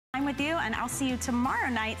with you, and I'll see you tomorrow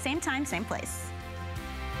night, same time, same place.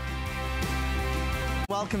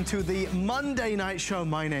 Welcome to the Monday Night Show.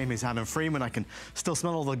 My name is Adam Freeman. I can still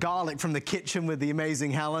smell all the garlic from the kitchen with the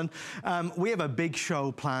amazing Helen. We have a big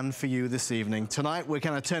show planned for you this evening. Tonight, we're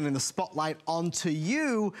kind of turning the spotlight onto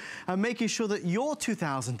you and making sure that your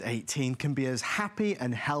 2018 can be as happy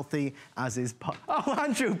and healthy as is possible. Oh,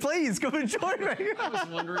 Andrew, please, come and join me. I was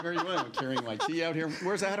wondering where you went. I'm carrying my tea out here.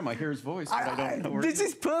 Where's Adam? I hear his voice, but I don't know where This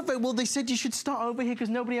is perfect. Well, they said you should start over here because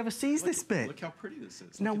nobody ever sees this bit. Look how pretty this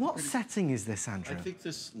is. Now, what setting is this, Andrew? I think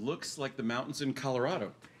this looks like the mountains in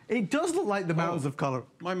Colorado. It does look like the mountains of Colorado.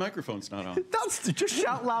 My microphone's not on. That's just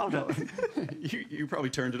shout louder. You probably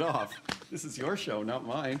turned it off. This is your show, not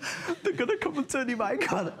mine. They're gonna come and turn your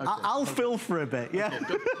mic on. Okay. I'll fill for a bit, yeah.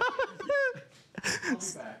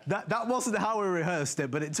 Okay, that wasn't how we rehearsed it,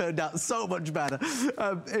 but it turned out so much better.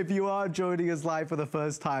 If you are joining us live for the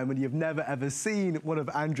first time and you've never ever seen one of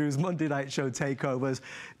Andrew's Monday Night Show takeovers,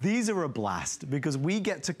 these are a blast because we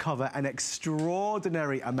get to cover an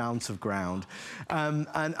extraordinary amount of ground. And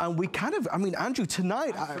we kind of, I mean, Andrew,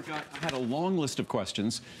 tonight... I forgot, I had a long list of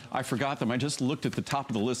questions. I forgot them. I just looked at the top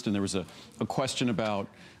of the list and there was a question about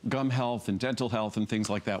gum health and dental health and things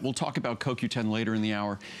like that. We'll talk about CoQ10 later in the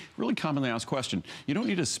hour. Really commonly asked question. You don't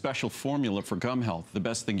need a special formula for gum health. The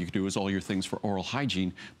best thing you can do is all your things for oral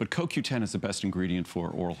hygiene, but CoQ10 is the best ingredient for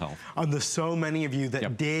oral health. And there's so many of you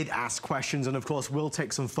that did ask questions, and of course we'll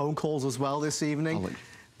take some phone calls as well this evening.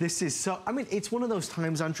 This is so, I mean, it's one of those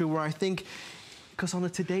times, Andrew, where I think, because on a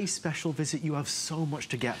Today Special visit, you have so much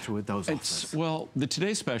to get through with those offers. Well, the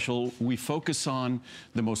Today Special, we focus on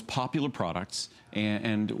the most popular products,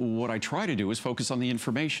 and what I try to do is focus on the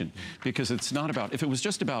information, because it's not about, if it was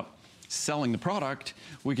just about selling the product,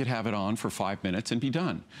 we could have it on for 5 minutes and be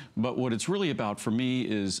done. But what it's really about for me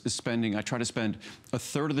is spending, I try to spend a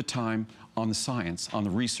third of the time on the science, on the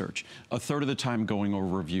research, a third of the time going over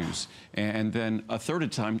reviews, and then a third of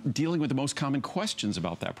the time dealing with the most common questions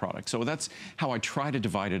about that product. So that's how I try to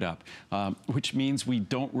divide it up, which means we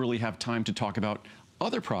don't really have time to talk about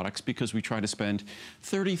other products because we try to spend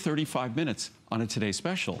 30, 35 minutes on a Today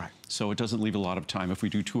Special. Right. So it doesn't leave a lot of time if we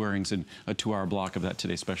do 2 airings in a 2-hour block of that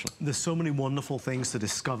Today Special. There's so many wonderful things to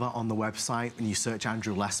discover on the website when you search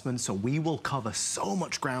Andrew Lessman, so we will cover so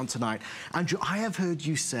much ground tonight. Andrew, I have heard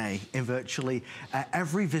you say in virtually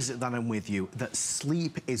every visit that I'm with you that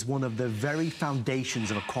sleep is one of the very foundations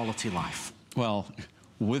of a quality life. Well,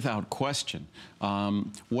 without question,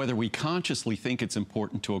 whether we consciously think it's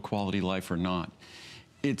important to a quality life or not,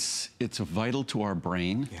 it's vital to our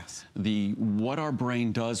brain. Yes. What our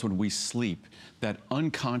brain does when we sleep, that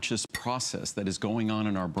unconscious process that is going on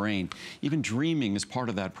in our brain, even dreaming is part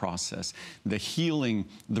of that process. The healing,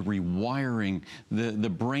 the rewiring, the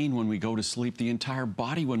brain when we go to sleep, the entire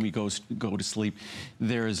body when we go to sleep.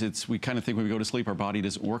 We kind of think when we go to sleep, our body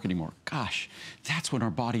doesn't work anymore. Gosh, that's when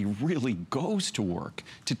our body really goes to work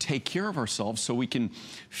to take care of ourselves so we can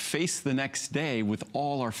face the next day with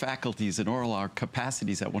all our faculties and all our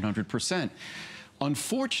capacities at 100%.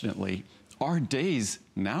 Unfortunately, our days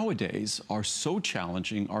nowadays are so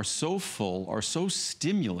challenging, are so full, are so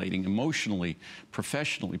stimulating emotionally,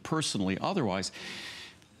 professionally, personally, otherwise,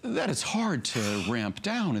 that it's hard to ramp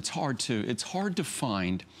down. It's hard to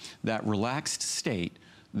find that relaxed state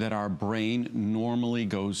that our brain normally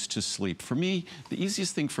goes to sleep. For me, the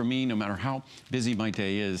easiest thing for me, no matter how busy my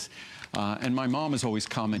day is, and my mom has always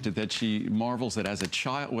commented that she marvels that as a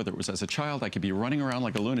child, whether it was as a child, I could be running around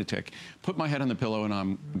like a lunatic, put my head on the pillow and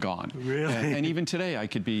I'm gone. Really? And even today, I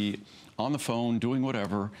could be on the phone doing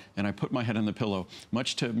whatever, and I put my head on the pillow,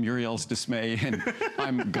 much to Muriel's dismay, and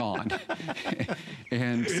I'm gone.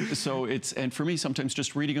 And so and for me, sometimes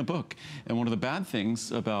just reading a book. And one of the bad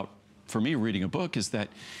things about, for me, reading a book is that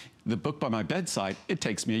the book by my bedside, it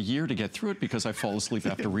takes me a year to get through it because I fall asleep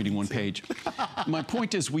after reading one page. My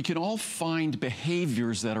point is we can all find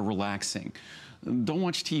behaviors that are relaxing. Don't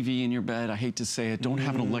watch TV in your bed. I hate to say it. Don't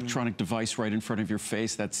have an electronic device right in front of your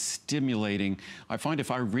face that's stimulating. I find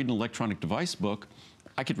if I read an electronic device book,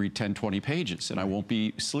 I could read 10, 20 pages and I won't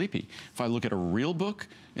be sleepy. If I look at a real book,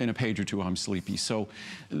 in a page or two, I'm sleepy. So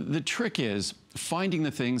the trick is finding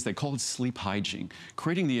the things, they call it sleep hygiene,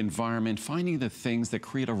 creating the environment, finding the things that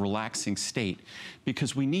create a relaxing state,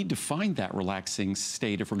 because we need to find that relaxing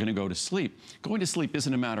state if we're gonna go to sleep. Going to sleep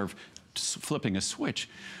isn't a matter of flipping a switch.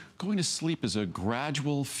 Going to sleep is a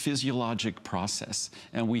gradual physiologic process,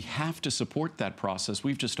 and we have to support that process.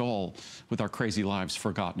 We've just all, with our crazy lives,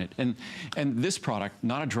 forgotten it. And this product,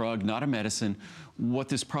 not a drug, not a medicine, what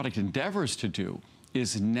this product endeavors to do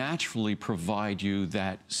is naturally provide you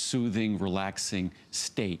that soothing, relaxing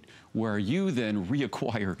state where you then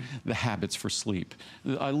reacquire the habits for sleep.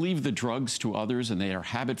 I leave the drugs to others, and they are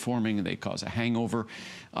habit forming, and they cause a hangover.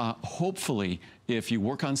 Hopefully, if you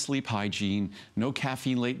work on sleep hygiene, no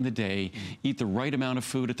caffeine late in the day, eat the right amount of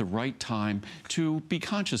food at the right time, to be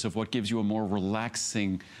conscious of what gives you a more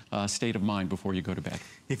relaxing state of mind before you go to bed.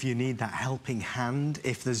 If you need that helping hand,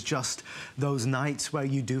 if there's just those nights where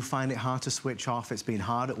you do find it hard to switch off, it's been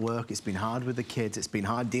hard at work, it's been hard with the kids, it's been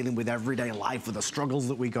hard dealing with everyday life, with the struggles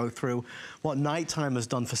that we go through, what nighttime has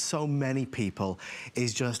done for so many people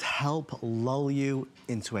is just help lull you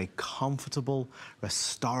into a comfortable,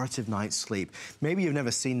 restorative night's sleep. Maybe you've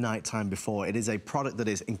never seen nighttime before. It is a product that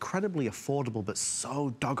is incredibly affordable, but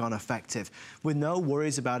so doggone effective, with no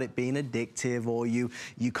worries about it being addictive or you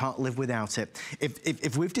can't live without it.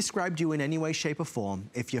 If we've described you in any way, shape or form,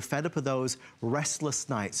 if you're fed up of those restless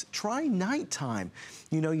nights, try nighttime.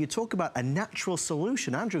 You know, you talk about a natural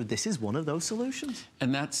solution. Andrew, this is one of those solutions.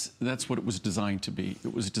 And that's what it was designed to be.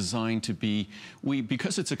 It was designed to be,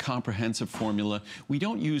 because it's a comprehensive formula, we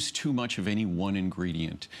don't use too much of any one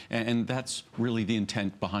ingredient. And that's really the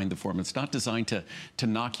intent behind the formula. It's not designed to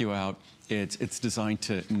knock you out. It's designed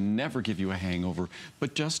to never give you a hangover,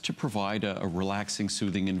 but just to provide a relaxing,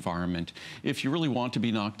 soothing environment. If you really want to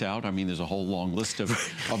be knocked out, I mean, there's a whole long list of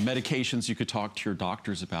medications you could talk to your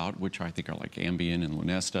doctors about, which I think are like Ambien and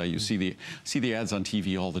Lunesta. You see the ads on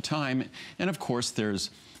TV all the time. And of course, there's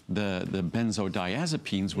the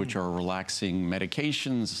benzodiazepines, which are relaxing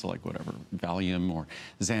medications, like whatever, Valium or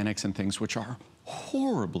Xanax and things, which are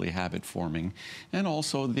horribly habit forming, and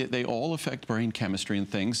also they all affect brain chemistry and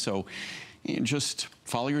things. So just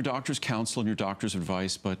follow your doctor's counsel and your doctor's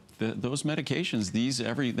advice. But those medications,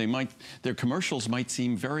 their commercials might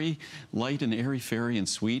seem very light and airy-fairy and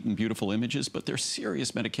sweet and beautiful images, but they're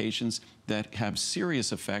serious medications that have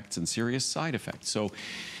serious effects and serious side effects. So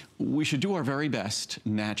we should do our very best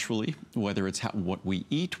naturally, whether it's what we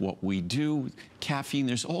eat, what we do, caffeine,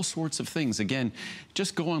 there's all sorts of things. Again,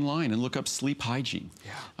 just go online and look up sleep hygiene,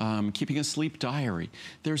 keeping a sleep diary.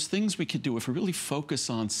 There's things we could do if we really focus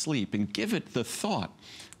on sleep and give it the thought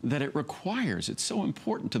that it requires. It's so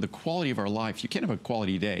important to the quality of our life. You can't have a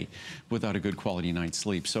quality day without a good quality night's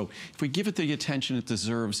sleep. So if we give it the attention it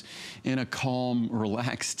deserves in a calm,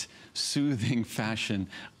 relaxed, soothing fashion,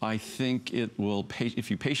 I think it will, if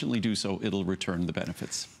you patiently do so, it'll return the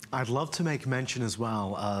benefits. I'd love to make mention as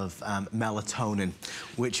well of melatonin,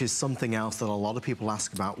 which is something else that a lot of people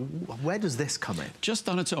ask about. Where does this come in? Just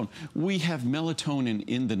on its own. We have melatonin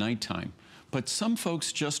in the nighttime, but some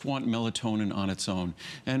folks just want melatonin on its own.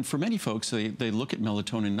 And for many folks, they look at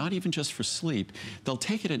melatonin not even just for sleep. They'll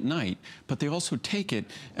take it at night, but they also take it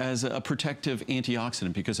as a protective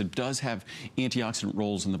antioxidant because it does have antioxidant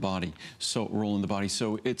roles in the body.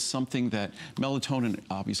 So it's something that melatonin,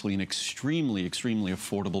 obviously an extremely, extremely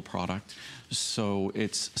affordable product. So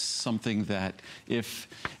it's something that if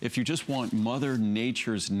you just want Mother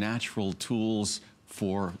Nature's natural tools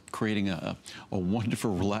for creating a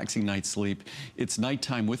wonderful, relaxing night's sleep, it's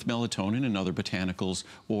nighttime with melatonin and other botanicals,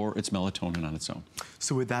 or it's melatonin on its own.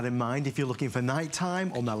 So with that in mind, if you're looking for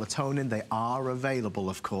nighttime or melatonin, they are available,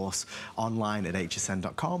 of course, online at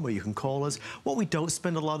hsn.com, where you can call us. What we don't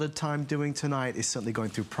spend a lot of time doing tonight is certainly going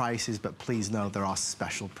through prices, but please know there are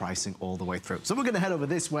special pricing all the way through. So we're going to head over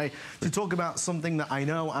this way to talk about something that I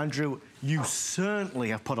know, Andrew, you certainly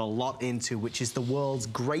have put a lot into, which is the world's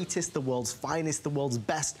greatest, the world's finest, the world's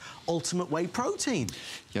best ultimate whey protein.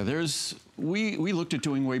 Yeah, we looked at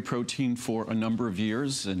doing whey protein for a number of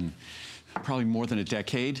years, and probably more than a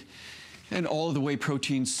decade. And all of the whey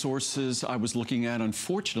protein sources I was looking at,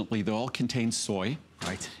 unfortunately, they all contain soy.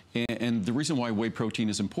 Right. And the reason why whey protein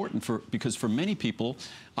is important, because for many people,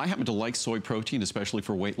 I happen to like soy protein, especially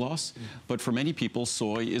for weight loss, but for many people,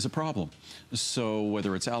 soy is a problem. So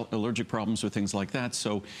whether it's allergic problems or things like that.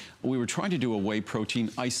 So we were trying to do a whey protein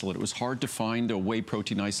isolate. It was hard to find a whey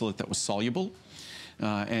protein isolate that was soluble.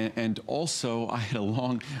 And also, I had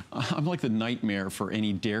I'm like the nightmare for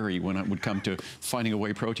any dairy when it would come to finding a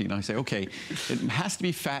whey protein. I say, okay, it has to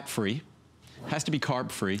be fat-free, has to be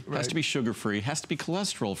carb-free, has to be sugar-free, has to be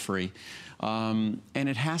cholesterol-free, and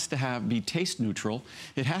it has to be taste neutral.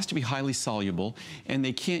 It has to be highly soluble, and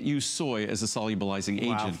they can't use soy as a solubilizing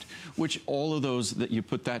agent, which all of those that you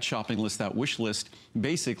put that shopping list, that wish list,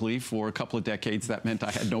 basically for a couple of decades, that meant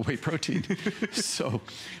I had no whey protein. So,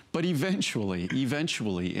 but eventually,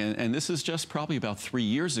 and this is just probably about 3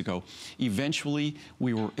 years ago, eventually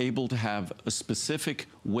we were able to have a specific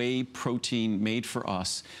whey protein made for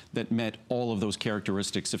us that met all of those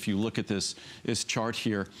characteristics. If you look at this chart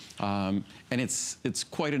here, and it's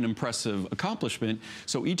quite an impressive accomplishment.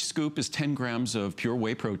 So each scoop is 10 grams of pure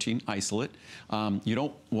whey protein isolate. You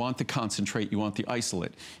don't want the concentrate, you want the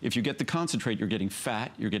isolate. If you get the concentrate, you're getting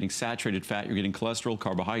fat, you're getting saturated fat, you're getting cholesterol,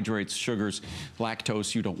 carbohydrates, sugars,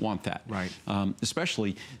 lactose. You don't want that. Right.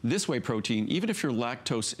 Especially this whey protein, even if you're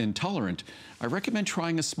lactose intolerant, I recommend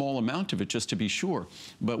trying a small amount of it just to be sure.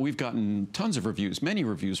 But we've gotten tons of reviews, many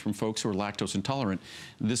reviews from folks who are lactose intolerant.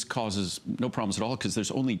 This causes no problems at all because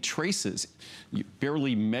there's only traces,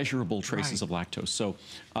 barely measurable traces of lactose. So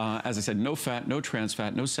as I said, no fat, no trans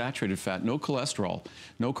fat, no saturated fat, no cholesterol,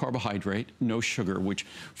 no carbohydrate, no sugar, which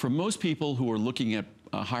for most people who are looking at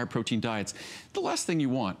higher protein diets, the last thing you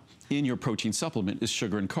want in your protein supplement is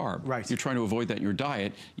sugar and carb. Right. You're trying to avoid that in your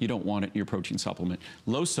diet. You don't want it in your protein supplement.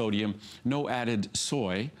 Low sodium, no added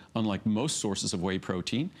soy, unlike most sources of whey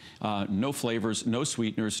protein. No flavors, no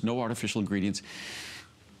sweeteners, no artificial ingredients.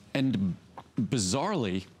 And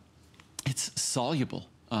bizarrely, it's soluble.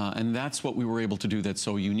 And that's what we were able to do that's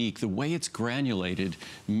so unique. The way it's granulated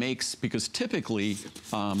makes, because typically,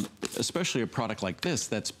 especially a product like this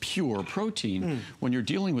that's pure protein, when you're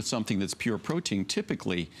dealing with something that's pure protein,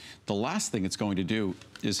 typically the last thing it's going to do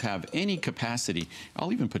is have any capacity.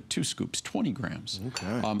 I'll even put 2 scoops, 20 grams.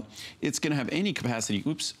 Okay. It's going to have any capacity,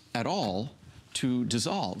 at all to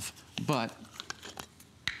dissolve. But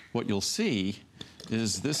what you'll see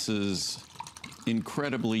is this is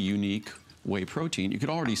incredibly unique whey protein. You could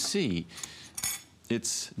already see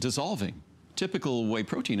it's dissolving. Typical whey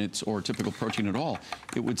protein, or typical protein at all,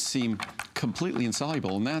 it would seem completely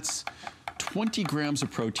insoluble, and that's 20 grams of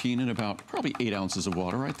protein in about probably 8 ounces of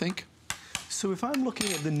water, I think. So if I'm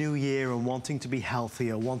looking at the new year and wanting to be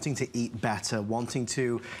healthier, wanting to eat better, wanting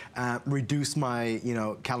to reduce my,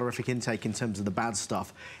 calorific intake in terms of the bad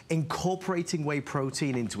stuff, incorporating whey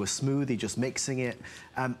protein into a smoothie, just mixing it,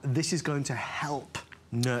 this is going to help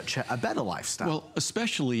nurture a better lifestyle. Well,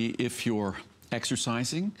 especially if you're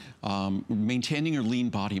exercising, maintaining your lean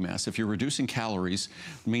body mass. If you're reducing calories,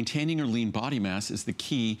 maintaining your lean body mass is the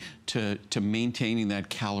key to maintaining that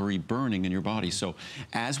calorie burning in your body. So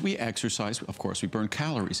as we exercise, of course, we burn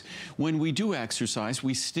calories. When we do exercise,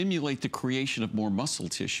 we stimulate the creation of more muscle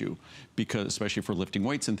tissue, because especially for lifting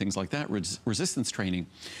weights and things like that, resistance training,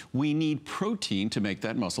 we need protein to make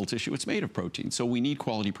that muscle tissue. It's made of protein. So we need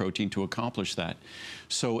quality protein to accomplish that.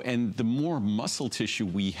 So, and the more muscle tissue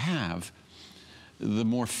we have, the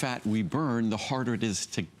more fat we burn, the harder it is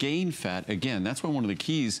to gain fat. Again, that's why one of the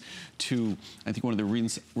keys to, I think one of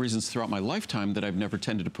the reasons throughout my lifetime that I've never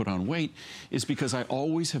tended to put on weight is because I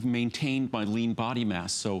always have maintained my lean body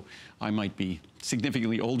mass. So I might be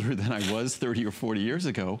significantly older than I was 30 or 40 years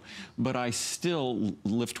ago, but I still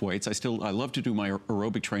lift weights. I love to do my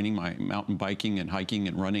aerobic training, my mountain biking and hiking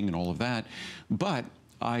and running and all of that. But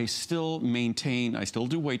I still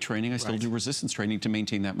do weight training, I still do resistance training to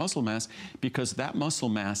maintain that muscle mass, because that muscle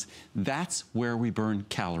mass, that's where we burn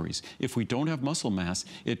calories. If we don't have muscle mass,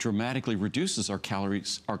 it dramatically reduces our calorie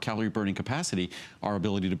burning capacity, our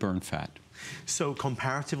ability to burn fat. So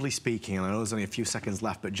comparatively speaking, and I know there's only a few seconds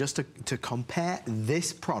left, but just to compare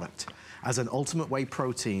this product as an ultimate whey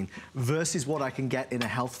protein versus what I can get in a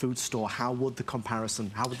health food store, how would they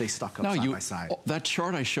stack up side by side? That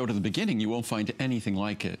chart I showed at the beginning, you won't find anything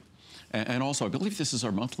like it. And also, I believe this is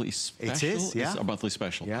our monthly special. It is, yeah. It's our monthly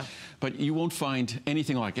special. Yeah. But you won't find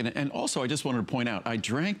anything like it. And also, I just wanted to point out, I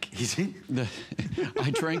drank the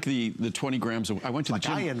 20 grams of. I went to the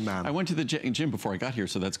gym. Iron Man. I went to the gym before I got here,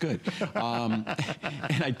 so that's good. And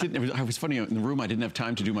I didn't. I was funny in the room. I didn't have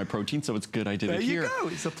time to do my protein, so it's good I did it here. There you go.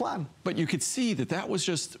 It's a plan. But you could see that was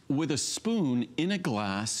just with a spoon in a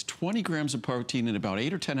glass, 20 grams of protein in about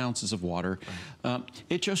 8 or 10 ounces of water.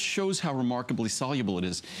 It just shows how remarkably soluble it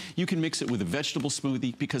is. You can mix it with a vegetable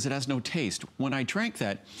smoothie because it has no taste. When I drank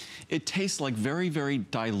that, it tastes like very, very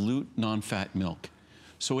dilute non-fat milk.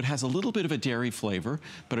 So it has a little bit of a dairy flavor,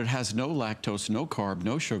 but it has no lactose, no carb,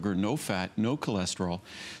 no sugar, no fat, no cholesterol.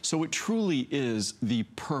 So it truly is the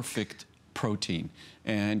perfect protein.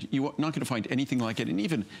 And you're not going to find anything like it. And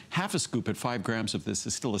even half a scoop at 5 grams of this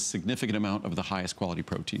is still a significant amount of the highest quality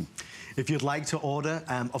protein. If you'd like to order,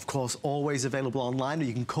 of course, always available online, or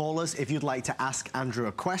you can call us. If you'd like to ask Andrew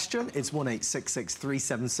a question, it's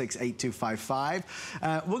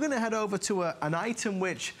 1-866-376-8255. We're going to head over to an item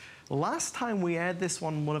which, last time we aired this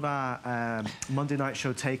one of our Monday Night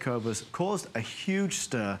Show takeovers, caused a huge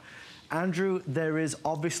stir. Andrew, there is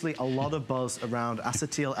obviously a lot of buzz around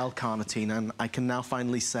acetyl L-carnitine, and I can now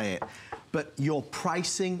finally say it. But your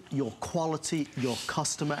pricing, your quality, your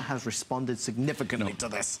customer has responded significantly to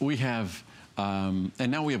this. We have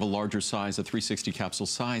And now we have a larger size, a 360 capsule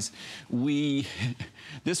size. We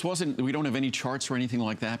don't have any charts or anything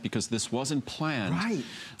like that because this wasn't planned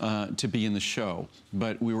to be in the show.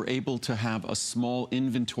 But we were able to have a small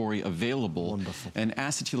inventory available. Wonderful. And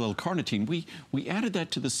acetyl L-carnitine, we added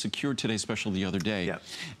that to the Secure Today special the other day. Yep.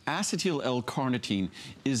 Acetyl L-carnitine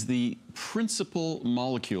is the principal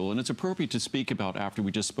molecule, and it's appropriate to speak about after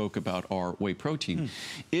we just spoke about our whey protein.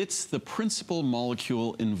 It's the principal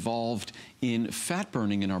molecule involved in fat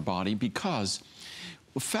burning in our body because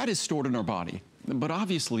fat is stored in our body. But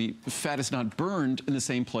obviously, fat is not burned in the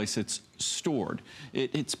same place it's stored.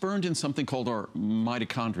 It's burned in something called our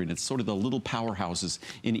mitochondria. It's sort of the little powerhouses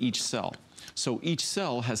in each cell. So each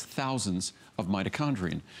cell has thousands of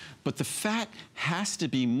mitochondria. But the fat has to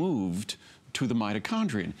be moved to the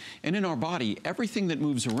mitochondria. And in our body, everything that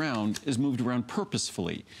moves around is moved around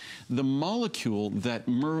purposefully. The molecule that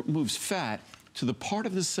moves fat to the part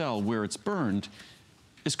of the cell where it's burned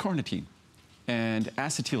is carnitine. And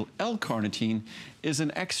acetyl L-carnitine is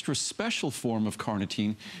an extra special form of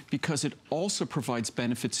carnitine because it also provides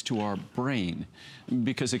benefits to our brain.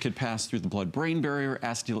 Because it could pass through the blood-brain barrier,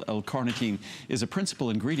 acetyl L-carnitine is a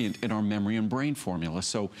principal ingredient in our memory and brain formula.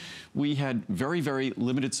 So we had very, very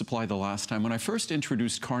limited supply the last time. When I first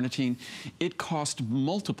introduced carnitine, it cost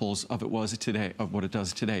multiples of what it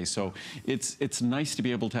does today. So it's nice to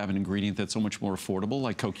be able to have an ingredient that's so much more affordable,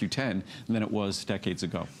 like CoQ10, than it was decades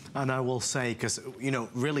ago. And I will say, because, you know,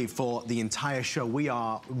 really for the entire show, we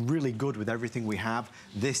are really good with everything we have.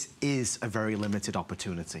 This is a very limited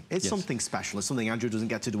opportunity. It's something special. It's something Andrew doesn't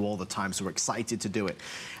get to do all the time, so we're excited to do it.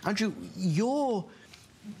 Andrew, your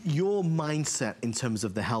mindset in terms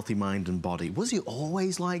of the healthy mind and body, was you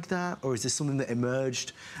always like that? Or is this something that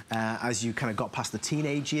emerged as you kind of got past the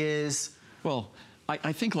teenage years? Well,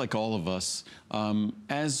 I think like all of us,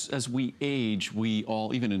 as we age, we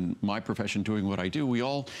all, even in my profession doing what I do, we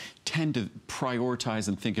all tend to prioritize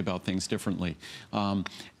and think about things differently.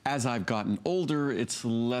 As I've gotten older, it's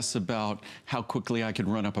less about how quickly I can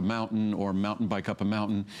run up a mountain or mountain bike up a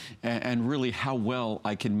mountain, and really how well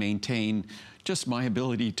I can maintain just my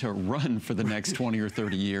ability to run for the next 20 or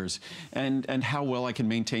 30 years, and how well I can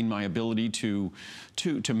maintain my ability to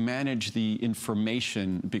manage the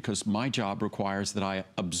information, because my job requires that I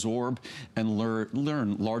absorb and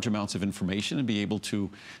learn large amounts of information and be able to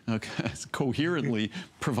coherently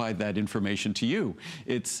provide that information to you.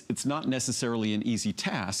 It's not necessarily an easy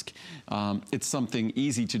task. It's something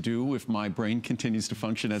easy to do if my brain continues to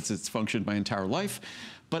function as it's functioned my entire life.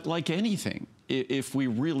 But like anything, if we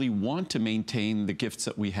really want to maintain the gifts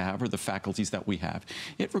that we have or the faculties that we have,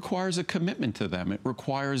 it requires a commitment to them. It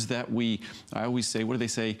requires that I always say, what do they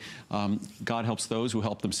say? God helps those who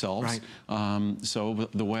help themselves. Right. So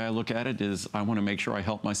the way I look at it is I want to make sure I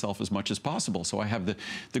help myself as much as possible. So I have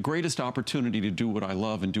the greatest opportunity to do what I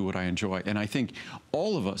love and do what I enjoy. And I think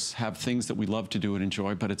all of us have things that we love to do and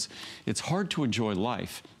enjoy, but it's hard to enjoy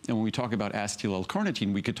life. And when we talk about acetyl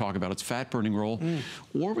L-carnitine, we could talk about its fat-burning role,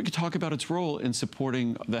 or we could talk about its role in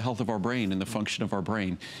supporting the health of our brain and the function of our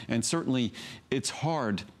brain. And certainly, it's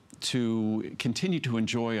hard to continue to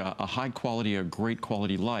enjoy a high quality, a great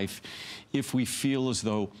quality life if we feel as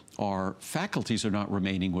though our faculties are not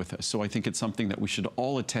remaining with us. So I think it's something that we should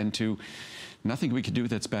all attend to. Nothing we could do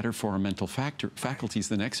that's better for our mental faculties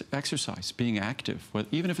than exercise, being active,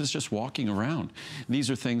 even if it's just walking around.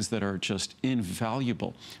 These are things that are just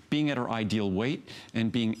invaluable. Being at our ideal weight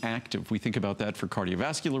and being active. We think about that for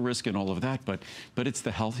cardiovascular risk and all of that, but it's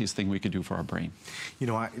the healthiest thing we could do for our brain. You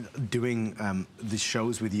know, doing the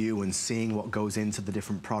shows with you and seeing what goes into the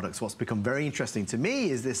different products, what's become very interesting to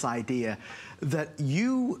me is this idea that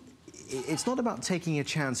it's not about taking a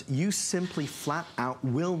chance. You simply flat out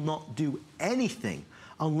will not do anything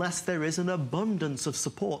unless there is an abundance of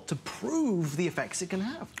support to prove the effects it can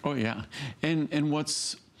have. Oh, yeah. And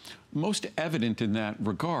what's most evident in that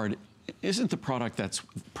regard isn't the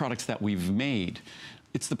products that we've made.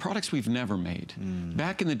 It's the products we've never made.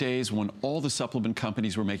 Back in the days when all the supplement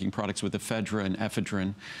companies were making products with ephedra and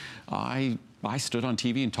ephedrine, I stood on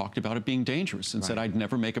TV and talked about it being dangerous and said I'd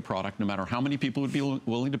never make a product, no matter how many people would be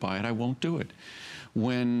willing to buy it, I won't do it.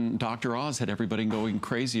 When Dr. Oz had everybody going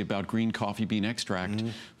crazy about green coffee bean extract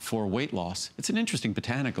for weight loss, it's an interesting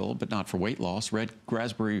botanical, but not for weight loss, red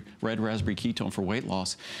raspberry ketone for weight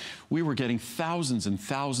loss, we were getting thousands and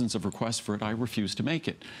thousands of requests for it. I refused to make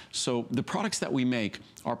it. So the products that we make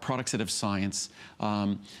are products that have science.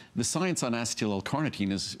 The science on acetyl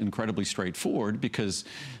L-carnitine is incredibly straightforward because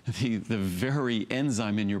the very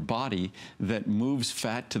enzyme in your body that moves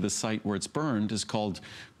fat to the site where it's burned is called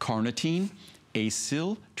carnitine.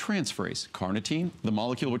 acyl transferase. Carnitine, the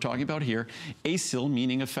molecule we're talking about here. Acyl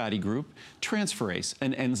meaning a fatty group. Transferase,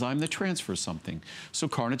 an enzyme that transfers something. So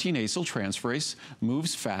carnitine acyl transferase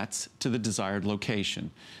moves fats to the desired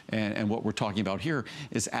location. And what we're talking about here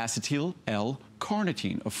is acetyl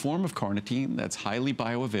L-carnitine, a form of carnitine that's highly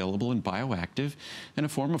bioavailable and bioactive, and a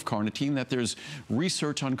form of carnitine that there's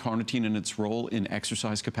research on carnitine and its role in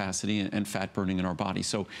exercise capacity and fat burning in our body.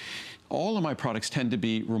 So all of my products tend to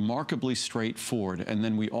be remarkably straightforward, and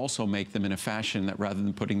then we also make them in a fashion that rather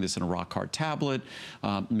than putting this in a rock-hard tablet,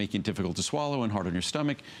 making it difficult to swallow and hard on your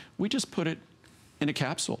stomach, we just put it in a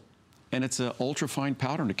capsule. And it's an ultra-fine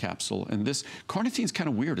powder in a capsule. And this carnitine's kind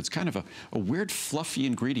of weird. It's kind of a weird, fluffy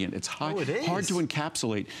ingredient. It's hard to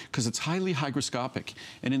encapsulate because it's highly hygroscopic.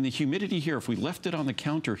 And in the humidity here, if we left it on the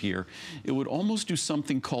counter here, it would almost do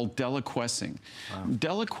something called deliquescing. Wow.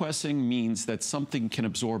 Deliquesing means that something can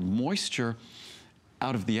absorb moisture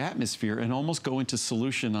out of the atmosphere and almost go into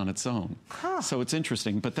solution on its own. Huh. So it's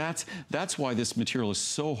interesting, but that's why this material is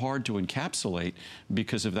so hard to encapsulate,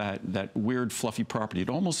 because of that weird fluffy property. It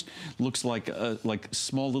almost looks like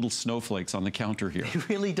small little snowflakes on the counter here. It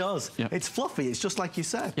really does. Yep. It's fluffy. It's just like you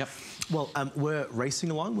said. Yep. Well, we're racing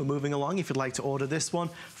along. We're moving along. If you'd like to order this one,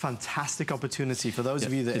 fantastic opportunity for those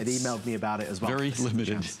of you that had emailed me about it as well. Very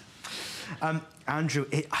limited. Andrew,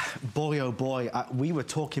 boy oh boy, we were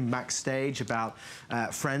talking backstage about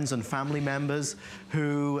friends and family members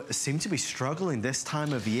who seem to be struggling this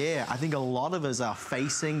time of year. I think a lot of us are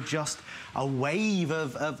facing just a wave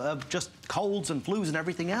of just colds and flus and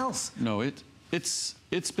everything else. No,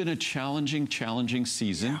 it's been a challenging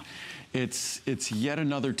season. Yeah. It's yet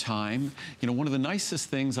another time. You know, one of the nicest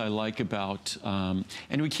things I like about, and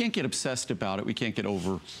we can't get obsessed about it, we can't get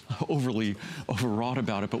overly overwrought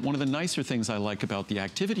about it, but one of the nicer things I like about the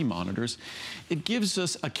activity monitors, it gives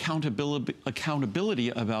us accountability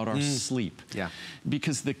about our sleep. Yeah.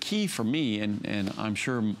 Because the key for me, and I'm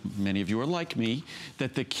sure many of you are like me,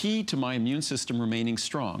 that the key to my immune system remaining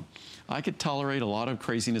strong, I could tolerate a lot of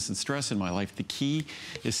craziness and stress in my life. The key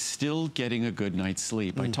is still getting a good night's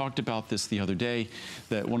sleep. I talked about this the other day,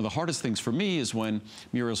 that one of the hardest things for me is when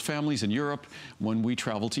Muriel's family's in Europe, when we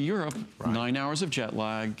travel to Europe, 9 hours of jet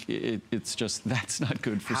lag, it's just, that's not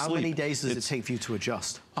good for sleep. How many days does it take for you to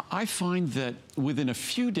adjust? I find that within a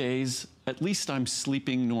few days, at least I'm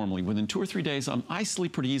sleeping normally. Within 2 or 3 days, I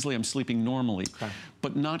sleep pretty easily, I'm sleeping normally,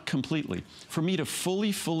 but not completely. For me to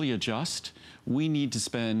fully adjust, we need to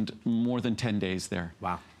spend more than 10 days there.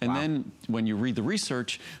 Wow. And then when you read the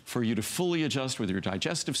research, for you to fully adjust with your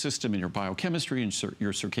digestive system and your biochemistry and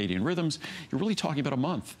your circadian rhythms, you're really talking about a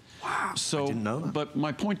month. Wow, so, I didn't know that. But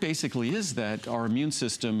my point basically is that our immune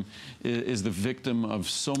system is the victim of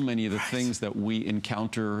so many of the things that we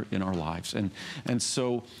encounter in our lives. And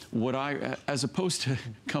so what as opposed to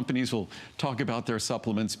companies will talk about their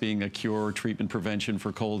supplements being a cure or treatment prevention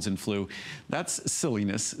for colds and flu, that's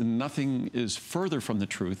silliness. Nothing is further from the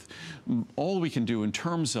truth. All we can do in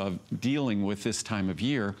terms of dealing with this time of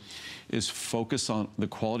year is focus on the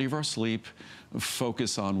quality of our sleep,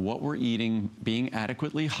 focus on what we're eating, being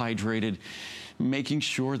adequately hydrated, making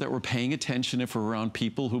sure that we're paying attention if we're around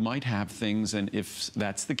people who might have things, and if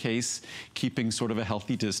that's the case, keeping sort of a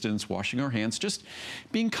healthy distance, washing our hands, just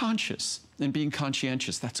being conscious and being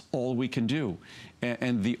conscientious. That's all we can do.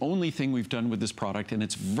 And the only thing we've done with this product, and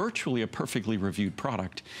it's virtually a perfectly reviewed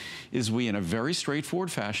product, is we, in a very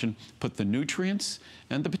straightforward fashion, put the nutrients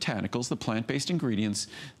and the botanicals, the plant-based ingredients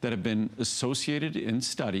that have been associated in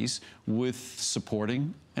studies with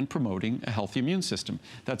supporting and promoting a healthy immune system.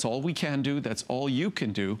 That's all we can do. That's all you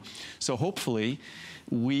can do. So hopefully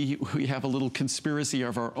we have a little conspiracy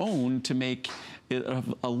of our own to make it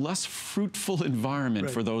a less fruitful environment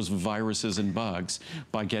for those viruses and bugs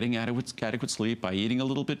by getting adequate sleep, by eating a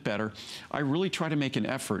little bit better. I really try to make an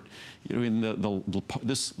effort, you know, in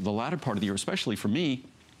the latter part of the year, especially for me.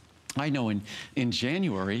 I know in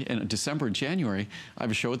January, in December and January, I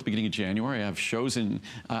have a show at the beginning of January. I have shows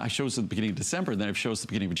shows at the beginning of December, and then I have shows at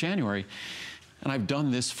the beginning of January. And I've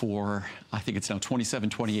done this for, I think it's now 27,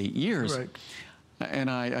 28 years. Right.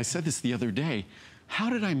 And I said this the other day. How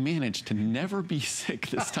did I manage to never be sick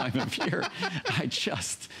this time of year?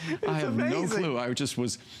 I have no clue. I just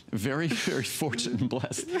was very, very fortunate and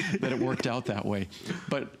blessed that it worked out that way.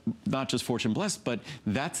 But not just fortunate and blessed, but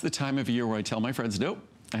that's the time of year where I tell my friends, nope,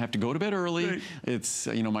 I have to go to bed early. Right. It's,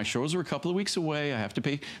 you know, my shows are a couple of weeks away. I have to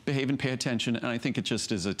behave and pay attention. And I think it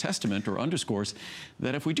just is a testament or underscores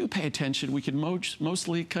that if we do pay attention, we can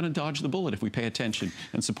mostly kind of dodge the bullet if we pay attention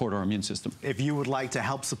and support our immune system. If you would like to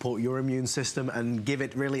help support your immune system and give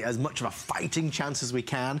it really as much of a fighting chance as we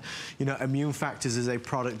can, you know, Immune Factors is a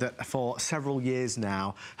product that for several years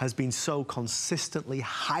now has been so consistently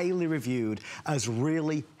highly reviewed as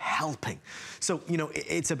really helping. So, you know,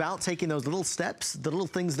 it's about taking those little steps, the little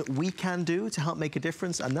things that we can do to help make a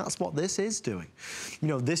difference, and that's what this is doing. You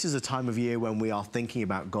know, this is a time of year when we are thinking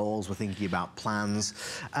about goals, we're thinking about plans.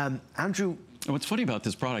 Andrew? What's funny about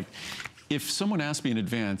this product, if someone asked me in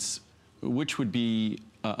advance, which would be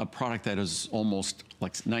a product that is almost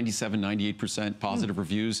like 97, 98% positive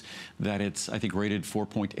reviews, that it's, I think, rated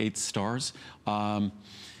 4.8 stars,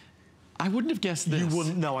 I wouldn't have guessed this. You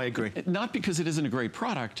wouldn't? No, I agree. Not because it isn't a great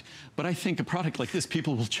product, but I think a product like this,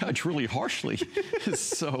 people will judge really harshly.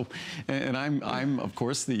 So, and I'm of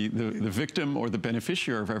course, the victim or the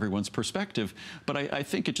beneficiary of everyone's perspective, but I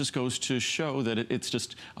think it just goes to show that it's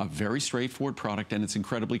just a very straightforward product, and it's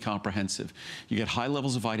incredibly comprehensive. You get high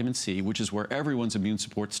levels of vitamin C, which is where everyone's immune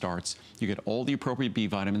support starts. You get all the appropriate B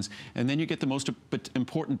vitamins, and then you get the most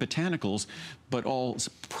important botanicals, but all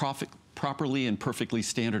properly and perfectly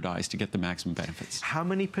standardized to get the maximum benefits. How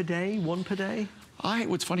many per day? One per day?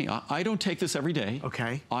 What's funny, I don't take this every day.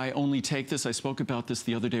 Okay. I only take this, I spoke about this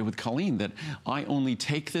the other day with Colleen, that I only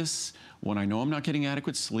take this when I know I'm not getting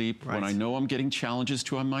adequate sleep, right, when I know I'm getting challenges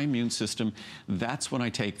to my immune system. That's when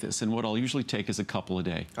I take this. And what I'll usually take is a couple a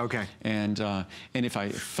day. Okay. And if I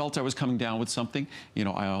felt I was coming down with something, you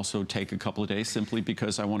know, I also take a couple of days simply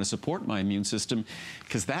because I want to support my immune system,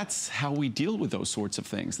 because that's how we deal with those sorts of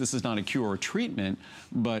things. This is not a cure or treatment,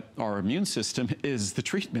 but our immune system is the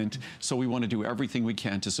treatment. So we want to do everything we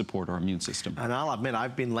can to support our immune system. And I'll admit,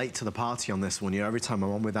 I've been late to the party on this one. You know, every time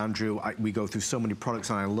I'm on with Andrew, we go through so many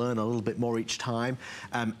products and I learn a little bit more each time.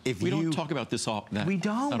 We don't talk about this that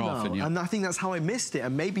often. Yeah. And I think that's how I missed it.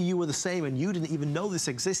 And maybe you were the same and you didn't even know this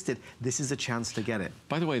existed. This is a chance to get it.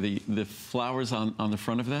 By the way, the flowers on the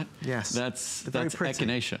front of that, yes, that's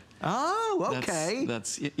echinacea. Oh, okay.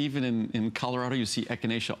 That's even in Colorado, you see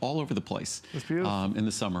echinacea all over the place. That's beautiful. In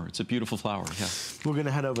the summer. It's a beautiful flower, yeah. We're going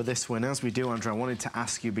to head over this one. As we do, Andrew, I wanted to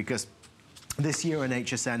ask you, because this year in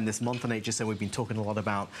HSN, this month in HSN, we've been talking a lot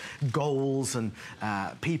about goals and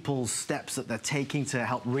people's steps that they're taking to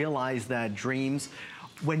help realize their dreams.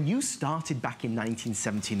 When you started back in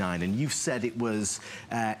 1979, and you said it was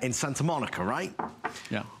in Santa Monica, right?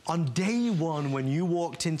 Yeah. On day one, when you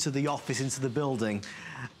walked into the office, into the building,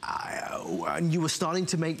 and you were starting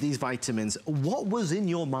to make these vitamins, what was in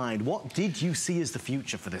your mind? What did you see as the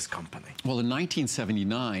future for this company? Well, in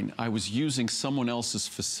 1979, I was using someone else's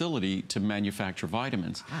facility to manufacture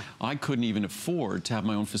vitamins. I couldn't even afford to have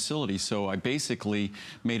my own facility, so I basically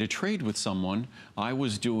made a trade with someone. I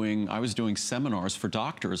was doing seminars for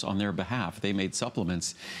doctors on their behalf. They made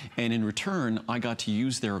supplements, and in return, I got to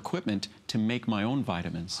use their equipment to make my own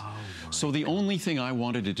vitamins. So the only thing I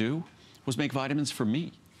wanted to do was make vitamins for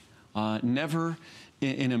me. Never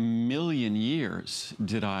in a million years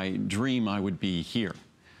did I dream I would be here.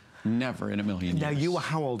 Never in a million years. Now, you were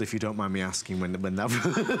how old, if you don't mind me asking, when that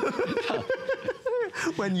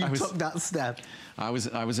when you took that step? I was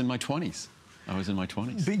in my 20s. I was in my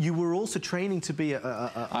 20s. But you were also training to be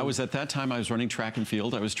I was, at that time, I was running track and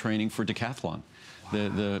field. I was training for decathlon.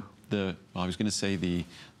 Wow. I was going to say the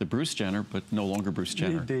Bruce Jenner, but no longer Bruce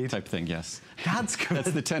Jenner type thing, yes. That's good.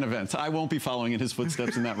 That's the 10 events. I won't be following in his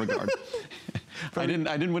footsteps in that regard. I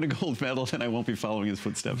didn't win a gold medal, and I won't be following his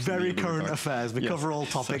footsteps. Very current affairs. We cover all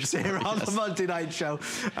topics here on the Monday Night Show.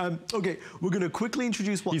 Okay, we're going to quickly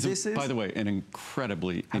introduce what this is. By the way, an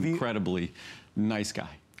incredibly nice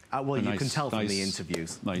guy. Well, you can tell from the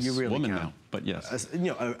interviews. Nice you really woman can. now, but yes. You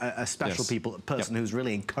know, a special person who's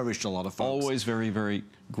really encouraged a lot of folks. Always very, very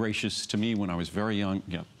gracious to me when I was very young.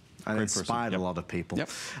 Yeah. And inspired a lot of people. Yep.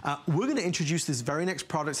 We're going to introduce this very next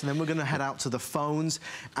product, and then we're going to head out to the phones.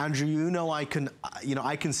 Andrew, you know I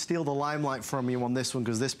can steal the limelight from you on this one,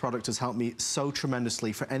 because this product has helped me so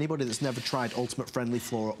tremendously. For anybody that's never tried Ultimate Friendly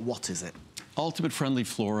Flora, what is it? Ultimate Friendly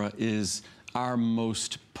Flora is our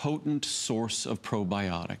most potent source of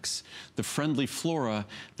probiotics. The friendly flora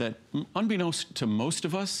that, unbeknownst to most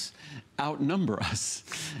of us, outnumber us.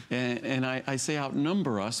 And I say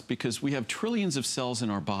outnumber us because we have trillions of cells in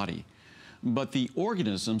our body. but the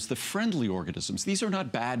organisms, the friendly organisms, these are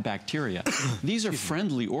not bad bacteria. These are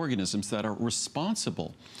friendly organisms that are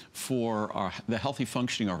responsible for the healthy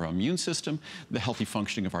functioning of our immune system, the healthy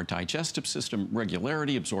functioning of our digestive system,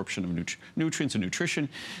 regularity, absorption of nutrients and nutrition.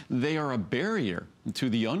 They are a barrier to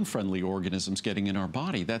the unfriendly organisms getting in our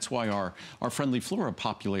body. That's why our friendly flora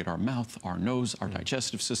populate our mouth, our nose, our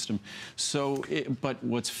digestive system. So, but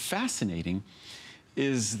what's fascinating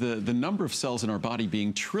is the number of cells in our body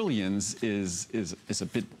being trillions is a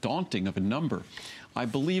bit daunting of a number. I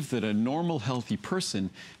believe that a normal, healthy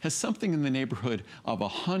person has something in the neighborhood of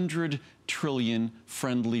 100 trillion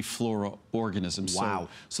friendly flora organisms. Wow.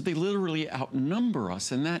 So they literally outnumber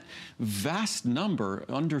us, and that vast number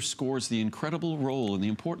underscores the incredible role and the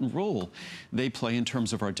important role they play in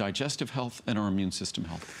terms of our digestive health and our immune system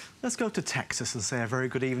health. Let's go to Texas and say a very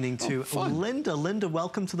good evening to Linda. Linda,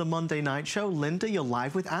 welcome to the Monday Night Show. Linda, you're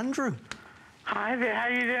live with Andrew. Hi there, how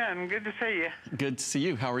you doing? Good to see you. Good to see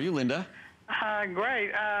you. How are you, Linda?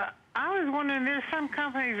 Great. I was wondering, there's some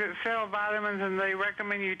companies that sell vitamins and they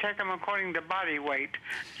recommend you take them according to body weight.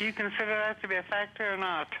 Do you consider that to be a factor or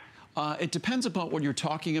not? It depends upon what you're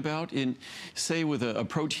talking about. In, say, with a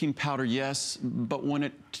protein powder, yes, but when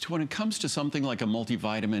it comes to something like a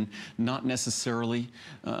multivitamin, not necessarily.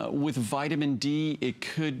 With vitamin D, it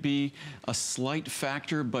could be a slight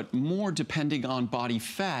factor, but more depending on body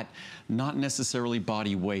fat, not necessarily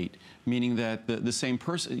body weight. Meaning that the same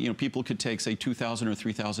person, you know, people could take, say, 2,000 or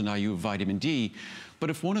 3,000 IU of vitamin D, but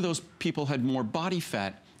if one of those people had more body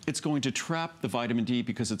fat, it's going to trap the vitamin D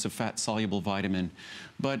because it's a fat-soluble vitamin.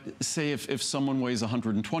 But say if someone weighs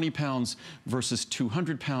 120 pounds versus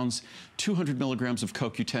 200 pounds, 200 milligrams of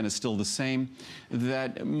CoQ10 is still the same.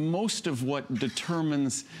 That most of what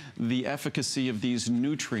determines the efficacy of these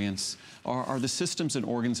nutrients are the systems and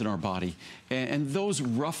organs in our body. And those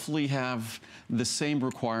roughly have the same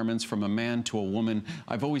requirements from a man to a woman.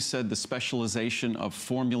 I've always said the specialization of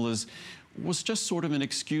formulas was just sort of an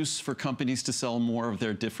excuse for companies to sell more of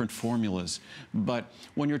their different formulas. But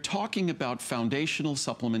when you're talking about foundational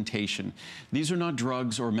supplementation, these are not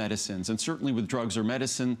drugs or medicines. And certainly with drugs or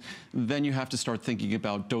medicine, then you have to start thinking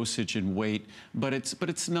about dosage and weight. But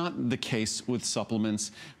it's not the case with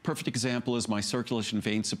supplements. Perfect example is my circulation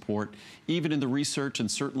vein support. Even in the research, and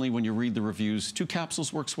certainly when you read the reviews, 2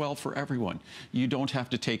 capsules works well for everyone. You don't have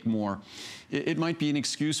to take more. It might be an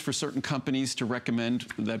excuse for certain companies to recommend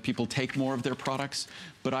that people take more of their products,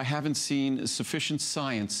 but I haven't seen sufficient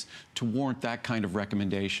science to warrant that kind of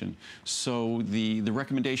recommendation. So the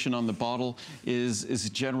recommendation on the bottle is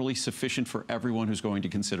generally sufficient for everyone who's going to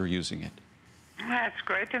consider using it. That's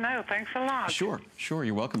great to know. Thanks a lot. Sure.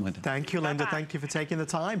 You're welcome, Linda. Thank you, Linda. Bye-bye. Thank you for taking the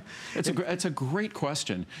time. It's a great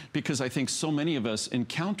question, because I think so many of us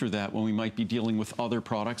encounter that when we might be dealing with other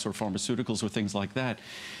products or pharmaceuticals or things like that.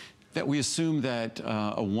 That we assume that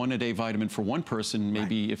a 1-a-day vitamin for one person,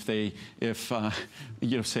 maybe right. if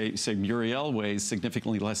you know, say Muriel weighs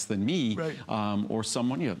significantly less than me, right. Or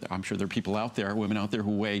someone, you know, I'm sure there are people out there, women out there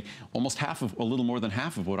who weigh almost a little more than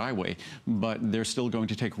half of what I weigh, but they're still going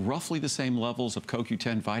to take roughly the same levels of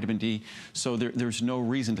CoQ10, vitamin D. So there's no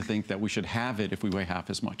reason to think that we should have it if we weigh half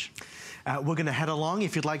as much. We're going to head along.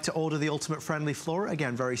 If you'd like to order the Ultimate Friendly Flora,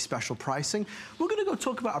 again, very special pricing. We're going to go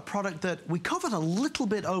talk about a product that we covered a little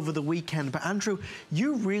bit over the weekend, but Andrew,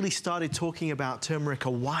 you really started talking about turmeric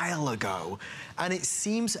a while ago, and it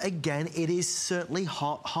seems, again, it is certainly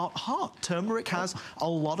hot, hot, hot. Turmeric has a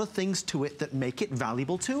lot of things to it that make it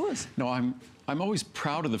valuable to us. No, I'm always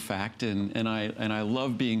proud of the fact, and I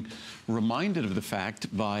love being reminded of the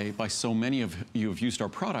fact by so many of you who have used our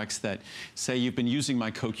products that say you've been using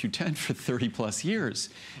my CoQ10 for 30+ years.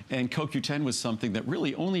 And CoQ10 was something that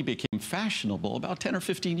really only became fashionable about 10 or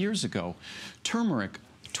 15 years ago. Turmeric,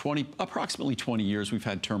 approximately 20 years we've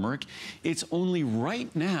had turmeric. It's only right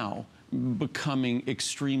now becoming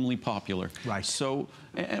extremely popular. Right. So,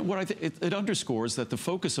 and what it underscores that the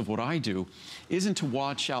focus of what I do isn't to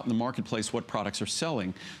watch out in the marketplace what products are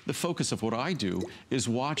selling. The focus of what I do is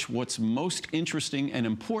watch what's most interesting and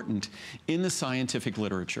important in the scientific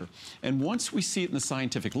literature. And once we see it in the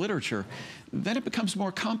scientific literature, then it becomes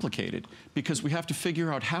more complicated, because we have to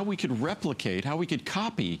figure out how we could replicate, how we could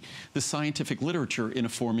copy the scientific literature in a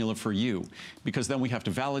formula for you, because then we have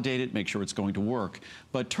to validate it, make sure it's going to work.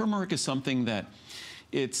 But turmeric is something that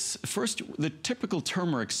it's, first, the typical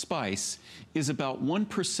turmeric spice is about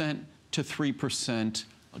 1% to 3%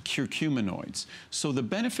 curcuminoids. So the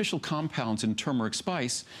beneficial compounds in turmeric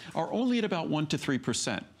spice are only at about 1 to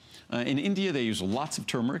 3%. In India, they use lots of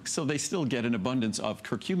turmeric, so they still get an abundance of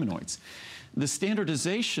curcuminoids. The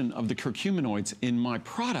standardization of the curcuminoids in my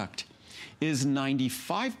product is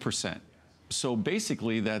 95%. So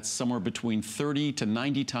basically, that's somewhere between 30 to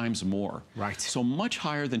 90 times more. Right. So much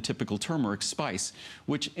higher than typical turmeric spice,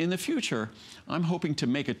 which in the future, I'm hoping to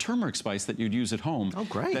make a turmeric spice that you'd use at home. Oh,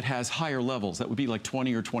 great. That has higher levels. That would be like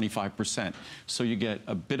 20 or 25%. So you get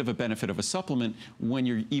a bit of a benefit of a supplement when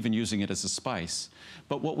you're even using it as a spice.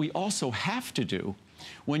 But what we also have to do,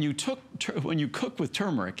 when you cook with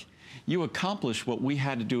turmeric, you accomplish what we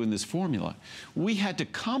had to do in this formula. We had to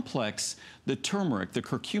complex the turmeric, the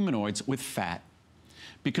curcuminoids, with fat.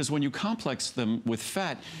 Because when you complex them with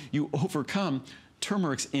fat, you overcome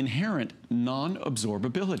turmeric's inherent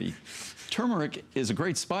non-absorbability. Turmeric is a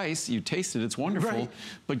great spice. You taste it, it's wonderful. Right.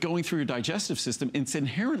 But going through your digestive system, it's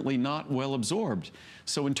inherently not well absorbed.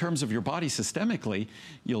 So in terms of your body systemically,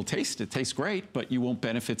 you'll taste it. It tastes great, but you won't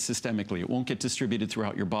benefit systemically. It won't get distributed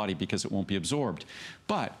throughout your body because it won't be absorbed.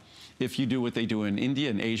 But if you do what they do in India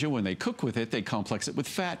and Asia, when they cook with it, they complex it with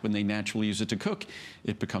fat. When they naturally use it to cook,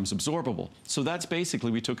 it becomes absorbable. So that's basically,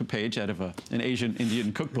 we took a page out of an Asian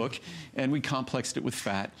Indian cookbook, and we complexed it with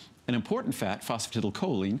fat. An important fat,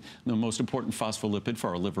 phosphatidylcholine, the most important phospholipid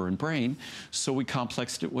for our liver and brain. So we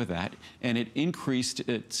complexed it with that, and it increased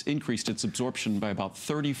its absorption by about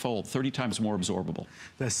 30-fold, 30 times more absorbable.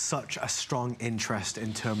 There's such a strong interest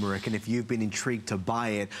in turmeric, and if you've been intrigued to buy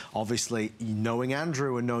it, obviously, knowing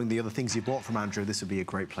Andrew and knowing the other things you bought from Andrew, this would be a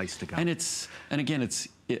great place to go. And again,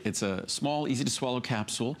 it's a small, easy-to-swallow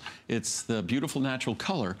capsule. It's the beautiful natural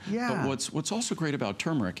color. Yeah. But what's also great about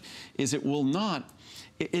turmeric is it will not.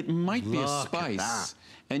 It might be a spice,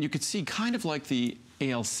 and you could see kind of like the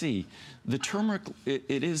ALC. The turmeric,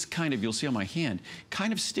 it is kind of, you'll see on my hand,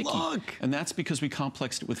 kind of sticky. Look. And that's because we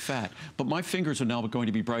complexed it with fat. But my fingers are now going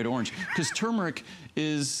to be bright orange, because turmeric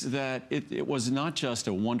is that it was not just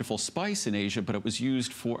a wonderful spice in Asia, but it was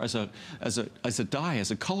used for as a dye,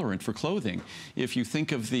 as a colorant for clothing. If you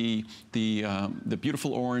think of the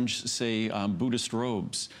beautiful orange, say Buddhist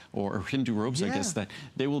robes or Hindu robes, yeah. I guess that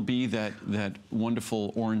they will be that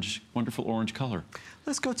wonderful orange color.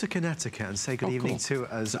 Let's go to Connecticut and say good evening cool. to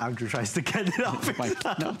as Andrew tries to get it off.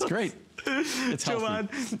 No, it's great. It's Joanne,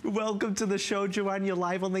 welcome to the show. Joanne, you're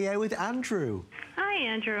live on the air with Andrew. Hi,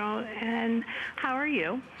 Andrew, and how are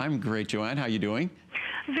you? I'm great, Joanne. How are you doing?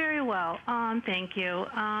 Very well, thank you.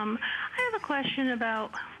 I have a question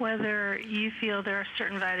about whether you feel there are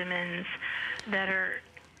certain vitamins that are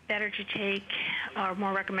better to take or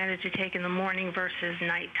more recommended to take in the morning versus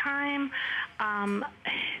nighttime.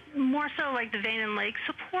 More so like the vein and leg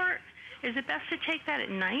support. Is it best to take that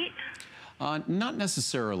at night? Not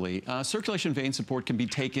necessarily. Circulation vein support can be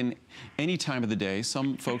taken any time of the day.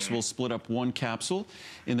 Some folks will split up one capsule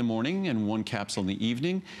in the morning and one capsule in the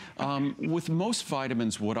evening. With most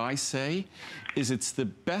vitamins, what I say is it's the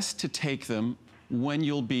best to take them when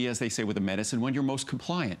you'll be, as they say with a medicine, when you're most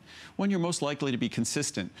compliant, when you're most likely to be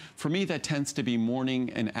consistent. For me, that tends to be morning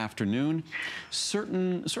and afternoon.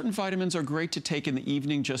 Certain vitamins are great to take in the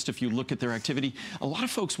evening, just if you look at their activity. A lot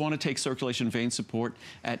of folks want to take circulation vein support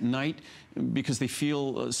at night because they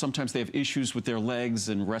feel sometimes they have issues with their legs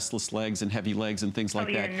and restless legs and heavy legs and things like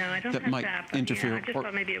that. No, I don't that have might that, but interfere. Yeah, I just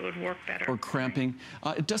thought maybe it would work better. Or cramping.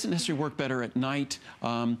 It doesn't necessarily work better at night.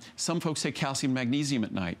 Some folks take calcium magnesium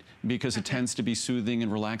at night because it tends to be soothing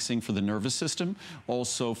and relaxing for the nervous system,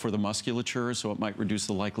 also for the musculature, so it might reduce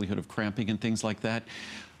the likelihood of cramping and things like that.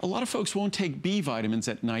 A lot of folks won't take B vitamins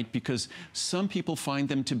at night because some people find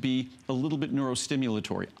them to be a little bit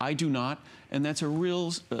neurostimulatory. I do not, and that's a real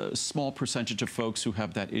small percentage of folks who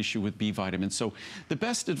have that issue with B vitamins. So the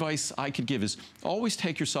best advice I could give is always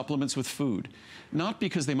take your supplements with food. Not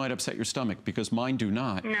because they might upset your stomach, because mine do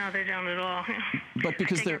not. No, they don't at all. But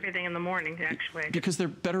because I take everything in the morning, actually. Because they're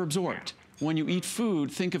better absorbed. When you eat food,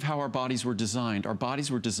 think of how our bodies were designed. Our bodies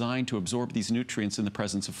were designed to absorb these nutrients in the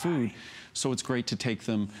presence of food, so it's great to take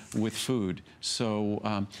them with food. So,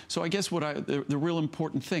 I guess the real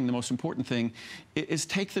important thing, the most important thing, is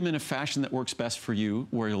take them in a fashion that works best for you,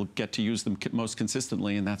 where you'll get to use them most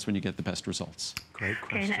consistently, and that's when you get the best results. Great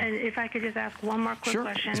question. And if I could just ask one more quick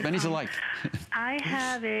question. Sure, as many as you like. I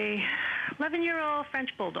have a 11-year-old French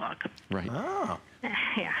bulldog. Right. Oh.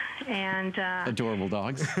 Yeah, and adorable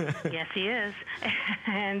dogs. Yes, he is.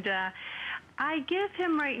 And I give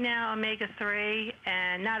him right now omega-3,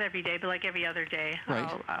 and not every day, but like every other day. Right.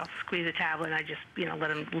 I'll squeeze a tablet and I just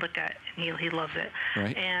let him lick it, and he loves it.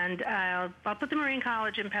 Right. And I'll put the marine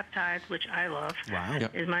collagen peptides, which I love. Wow.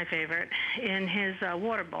 Yep. Is my favorite, in his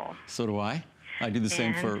water bowl. So do I. I do the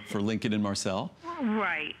same for Lincoln and Marcel.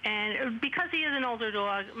 Right, and because he is an older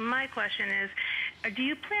dog, my question is, do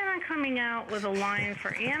you plan on coming out with a line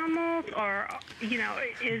for animals, or, you know,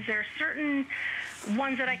 is there certain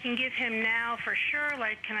ones that I can give him now for sure?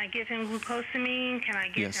 Like, can I give him glucosamine? Can I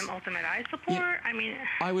give him ultimate eye support? Yeah. I mean,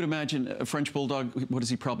 I would imagine a French Bulldog, what does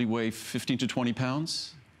he probably weigh, 15 to 20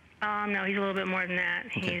 pounds? no, he's a little bit more than that.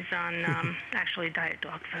 Okay. He's on actually diet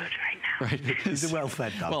dog food right now. Right. He's a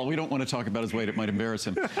well-fed dog. Well, we don't want to talk about his weight. It might embarrass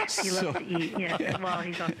him. He loves to eat, yes. Well,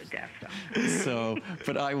 he's also deaf, so.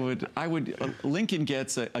 But I would, Lincoln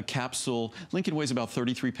gets a capsule. Lincoln weighs about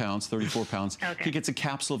 33 pounds, 34 pounds. Okay. He gets a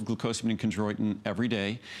capsule of glucosamine and chondroitin every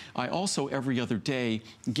day. I also, every other day,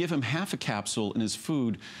 give him half a capsule in his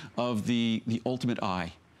food of the Ultimate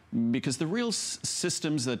Eye. Because the real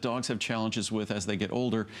systems that dogs have challenges with as they get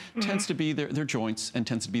older tends to be their joints and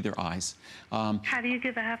tends to be their eyes. How do you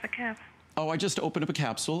give a half a cap? Oh, I just open up a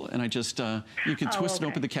capsule and I just, you can twist and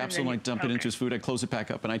open the capsule and I dump it into his food. I close it back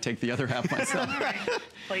up and I take the other half myself. All right.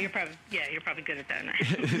 Well, you're probably good at that now.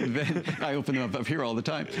 Then I open them up here all the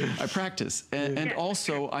time. I practice. And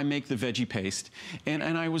also I make the veggie paste. And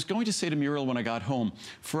I was going to say to Muriel when I got home,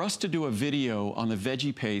 for us to do a video on the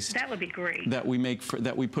veggie paste. That would be great. That we make,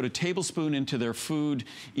 that we put a tablespoon into their food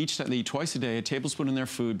each time, they eat twice a day, a tablespoon in their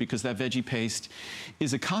food, because that veggie paste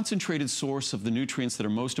is a concentrated source of the nutrients that are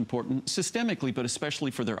most important systemically, but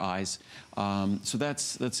especially for their eyes. So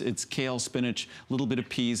it's kale, spinach, a little bit of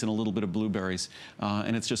peas, and a little bit of blueberries.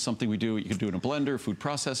 And it's just something we do. You can do it in a blender, food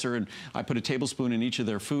processor, and I put a tablespoon in each of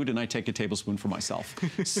their food, and I take a tablespoon for myself.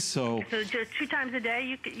 So just 2 times a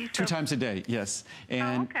day? You 2 times a day, yes.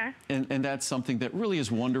 And, and that's something that really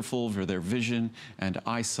is wonderful for their vision and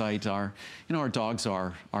eyesight. Our dogs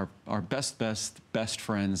are our best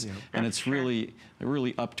friends, and it's really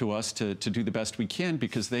up to us to do the best we can,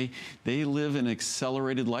 because they live an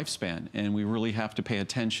accelerated lifespan, and we really have to pay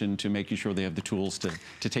attention to making sure they have the tools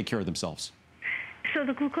to take care of themselves. So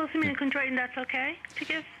the glucosamine and chondroitin, that's okay to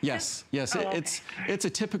give? Yes, yes. Oh, it's a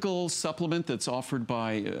typical supplement that's offered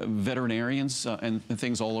by veterinarians and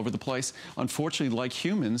things all over the place. Unfortunately, like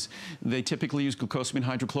humans, they typically use glucosamine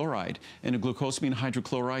hydrochloride, and a glucosamine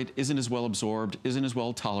hydrochloride isn't as well absorbed, isn't as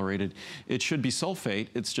well tolerated. It should be sulfate.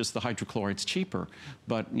 It's just the hydrochloride's cheaper.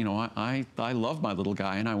 But you know, I love my little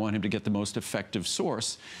guy, and I want him to get the most effective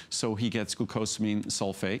source, so he gets glucosamine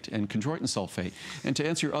sulfate and chondroitin sulfate. And to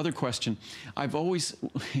answer your other question, I've always,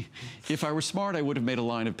 if I were smart, I would have made a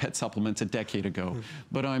line of pet supplements a decade ago.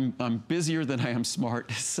 But I'm busier than I am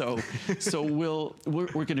smart, so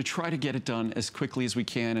we're going to try to get it done as quickly as we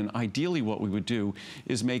can. And ideally, what we would do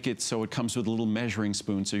is make it so it comes with a little measuring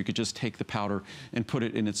spoon, so you could just take the powder and put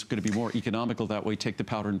it in. It's going to be more economical that way. Take the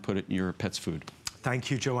powder and put it in your pet's food.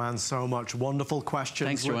 Thank you, Joanne, so much. Wonderful questions.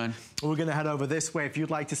 Thanks, Joanne. We're going to head over this way. If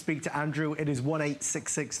you'd like to speak to Andrew, it is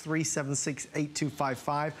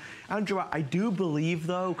 1-866-376-8255. Andrew, I do believe,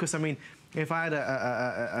 though, because, I mean, if I had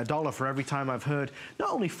a dollar for every time I've heard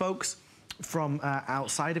not only folks from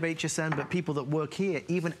outside of HSN, but people that work here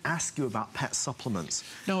even ask you about pet supplements.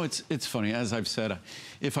 No, it's funny. As I've said,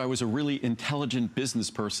 if I was a really intelligent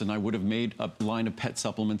business person, I would have made a line of pet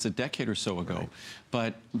supplements a decade or so ago. Right.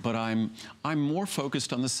 But I'm more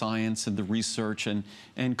focused on the science and the research and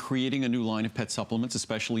creating a new line of pet supplements,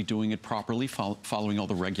 especially doing it properly, following all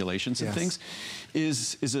the regulations and things,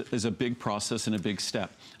 is a big process and a big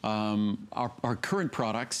step. Our current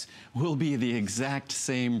products will be the exact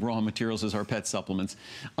same raw materials as our pet supplements.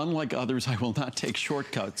 Unlike others, I will not take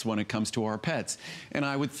shortcuts when it comes to our pets. And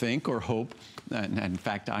I would think or hope, and in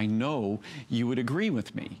fact, I know you would agree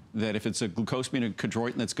with me, that if it's a glucosamine and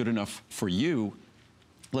chondroitin that's good enough for you,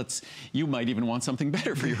 you might even want something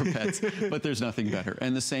better for your pets, but there's nothing better.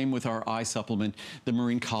 And the same with our eye supplement, the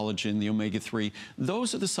marine collagen, the omega-3.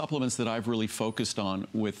 Those are the supplements that I've really focused on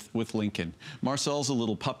with Lincoln. Marcel's a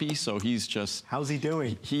little puppy, so he's just... How's he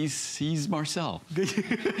doing? He's Marcel. he's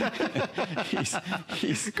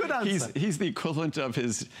Good answer. He's the equivalent of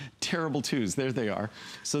his terrible twos. There they are.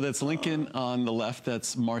 So that's Lincoln on the left,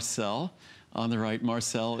 that's Marcel. On the right,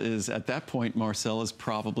 Marcel is, at that point, Marcel is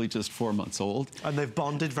probably just 4 months old. And they've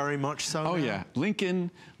bonded very much so Oh, now? yeah.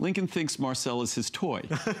 Lincoln thinks Marcel is his toy.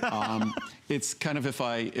 It's kind of if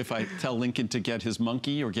I tell Lincoln to get his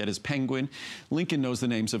monkey or get his penguin, Lincoln knows the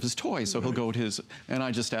names of his toys, so he'll go to his, and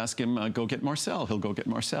I just ask him, go get Marcel. He'll go get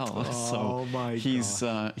Marcel. Oh, so my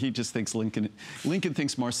God. He just thinks Lincoln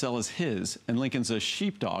thinks Marcel is his, and Lincoln's a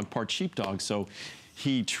sheepdog, part sheepdog, so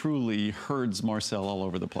he truly herds Marcel all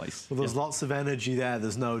over the place. Well, there's lots of energy there,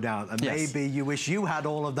 there's no doubt. And maybe you wish you had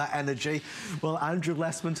all of that energy. Well, Andrew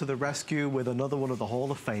Lessman to the rescue with another one of the Hall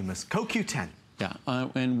of Famers, CoQ10. Yeah,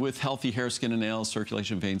 and with healthy hair, skin, and nails,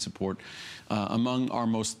 circulation, vein support, among our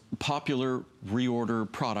most popular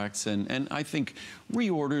reorder products, and I think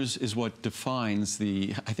reorders is what defines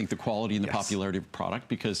the quality and the popularity of a product,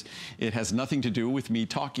 because it has nothing to do with me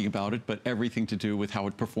talking about it, but everything to do with how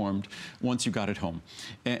it performed once you got it home.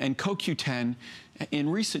 And CoQ10,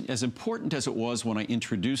 as important as it was when I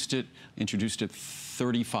introduced it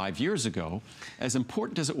 35 years ago, as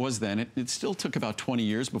important as it was then, it still took about 20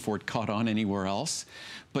 years before it caught on anywhere else.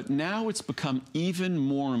 But now it's become even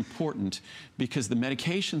more important because the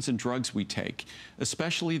medications and drugs we take,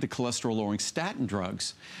 especially the cholesterol-lowering statin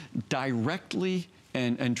drugs, directly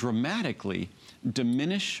and dramatically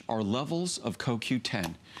diminish our levels of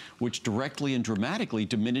CoQ10, which directly and dramatically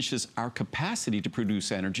diminishes our capacity to produce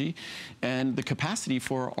energy and the capacity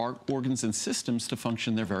for our organs and systems to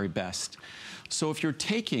function their very best. So if you're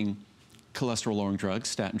taking cholesterol-lowering drugs,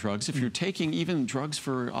 statin drugs, if you're taking even drugs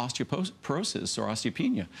for osteoporosis or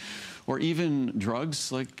osteopenia, or even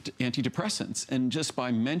drugs like antidepressants, and just by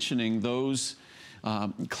mentioning those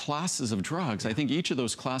classes of drugs, I think each of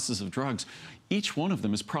those classes of drugs, each one of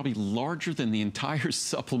them is probably larger than the entire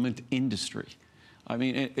supplement industry. I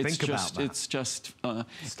mean, it's just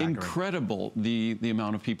incredible, the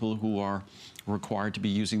amount of people who are required to be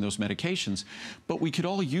using those medications. But we could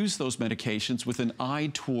all use those medications with an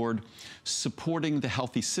eye toward supporting the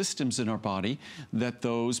healthy systems in our body that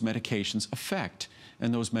those medications affect.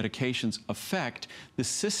 And those medications affect the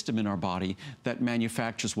system in our body that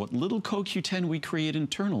manufactures what little CoQ10 we create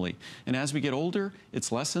internally. And as we get older,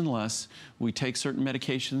 it's less and less. We take certain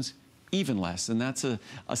medications even less. And that's a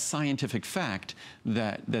scientific fact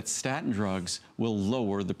that statin drugs will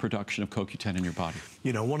lower the production of CoQ10 in your body.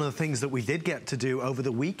 You know, one of the things that we did get to do over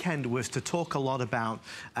the weekend was to talk a lot about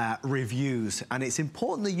reviews. And it's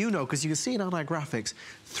important that you know, because you can see it on our graphics,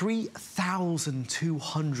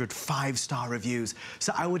 3,200 five-star reviews.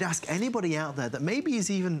 So I would ask anybody out there that maybe is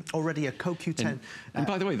even already a CoQ10. And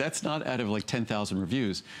by the way, that's not out of like 10,000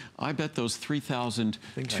 reviews. I bet those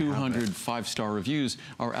 3,200 five-star reviews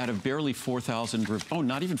are out of barely 4,000,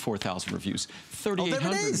 not even 4,000 reviews,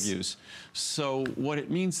 3,800 reviews. So what it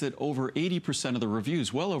means that over 80% of the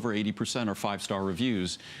reviews, well over 80% are five-star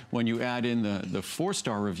reviews. When you add in the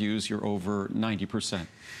four-star reviews, you're over 90%.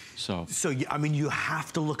 So, I mean, you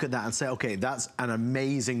have to look at that and say, okay, that's an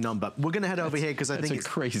amazing number. We're going to head over here because I think it's a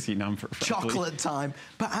crazy number, frankly. Chocolate time.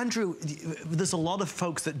 But Andrew, there's a lot of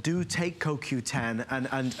folks that do take CoQ10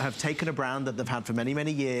 and have taken a brand that they've had for many,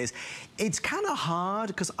 many years. It's kind of hard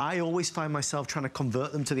because I always find myself trying to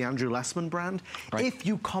convert them to the Andrew Lessman brand. Right. If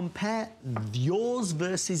you compare yours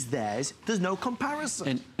versus theirs, there's no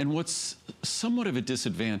comparison. And what's somewhat of a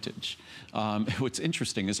disadvantage, what's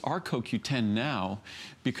interesting is our CoQ10 now,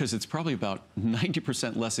 because it's probably about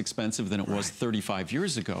 90% less expensive than it was 35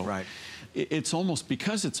 years ago. Right. It's almost,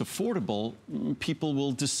 because it's affordable, people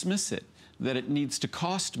will dismiss it, that it needs to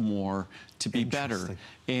cost more to be better.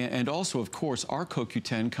 And also, of course, our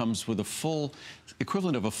CoQ10 comes with a full,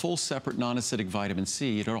 equivalent of a full separate non-acidic vitamin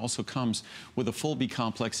C. It also comes with a full B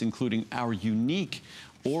complex, including our unique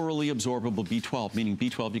orally absorbable B12, meaning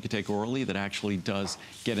B12 you can take orally that actually does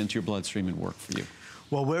get into your bloodstream and work for you.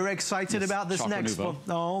 Well, we're excited about this next one.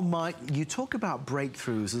 Oh, Mike, you talk about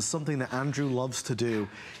breakthroughs as something that Andrew loves to do.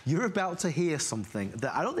 You're about to hear something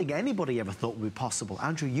that I don't think anybody ever thought would be possible.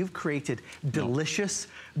 Andrew, you've created delicious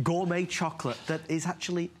gourmet chocolate that is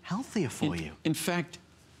actually healthier for you. In fact,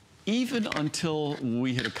 even until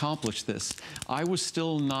we had accomplished this, I was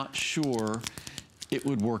still not sure it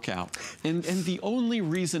would work out. And the only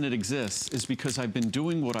reason it exists is because I've been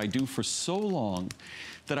doing what I do for so long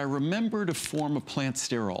that I remembered a form of plant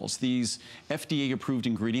sterols, these FDA-approved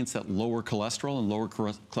ingredients that lower cholesterol and lower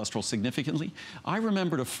cholesterol significantly. I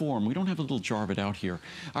remembered a form, we don't have a little jar of it out here,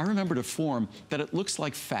 I remembered a form that it looks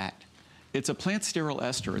like fat. It's a plant sterol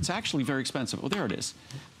ester. It's actually very expensive. Oh, there it is.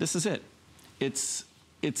 This is it. It's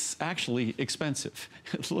actually expensive.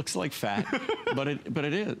 It looks like fat, but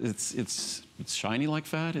it is. It's shiny like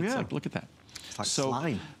fat. It's like, look at that. It's like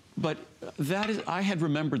slime. But that is, I had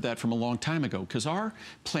remembered that from a long time ago, because our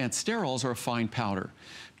plant sterols are a fine powder.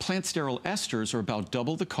 Plant sterol esters are about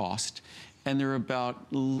double the cost, and they're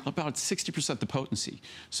about 60% the potency.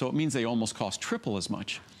 So it means they almost cost triple as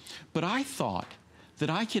much. But I thought that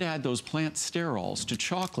I could add those plant sterols to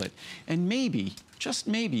chocolate, and maybe, just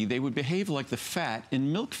maybe, they would behave like the fat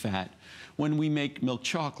in milk fat when we make milk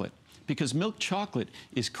chocolate, because milk chocolate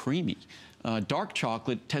is creamy. Dark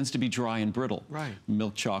chocolate tends to be dry and brittle. Right.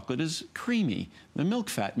 Milk chocolate is creamy. The milk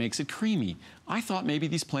fat makes it creamy. I thought maybe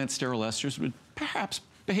these plant sterol esters would perhaps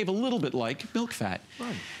behave a little bit like milk fat.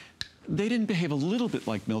 Right. They didn't behave a little bit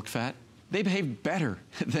like milk fat. they behave better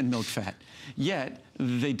than milk fat. Yet,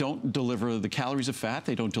 they don't deliver the calories of fat,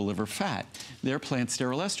 they don't deliver fat. They're plant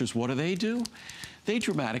sterol esters. What do? They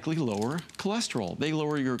dramatically lower cholesterol. They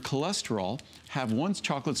lower your cholesterol. Have one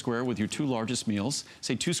chocolate square with your 2 largest meals,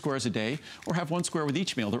 say 2 squares a day, or have 1 square with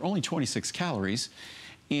each meal. They're only 26 calories.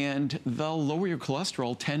 And they'll lower your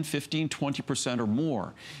cholesterol 10, 15, 20% or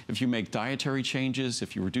more. If you make dietary changes,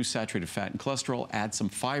 if you reduce saturated fat and cholesterol, add some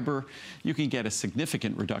fiber, you can get a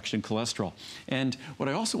significant reduction in cholesterol. And what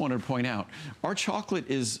I also wanted to point out, our chocolate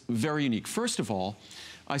is very unique. First of all,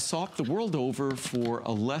 I sought the world over for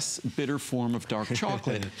a less bitter form of dark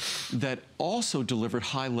chocolate that also delivered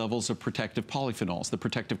high levels of protective polyphenols, the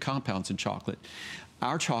protective compounds in chocolate.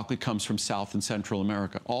 Our chocolate comes from South and Central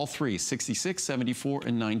America. All three, 66, 74,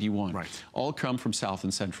 and 91. Right. All come from South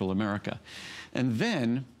and Central America. And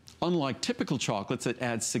then, unlike typical chocolates that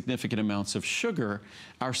add significant amounts of sugar,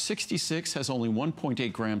 our 66 has only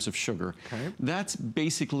 1.8 grams of sugar. Okay. That's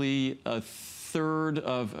basically a little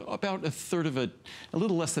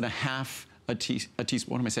less than a half a teaspoon.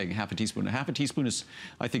 What am I saying? Half a teaspoon. Half a teaspoon is,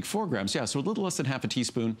 I think, 4 grams. Yeah, so a little less than half a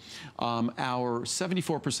teaspoon. Our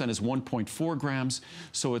 74% is 1.4 grams,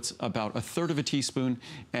 so it's about a third of a teaspoon.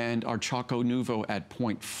 And our Choco Nuvo at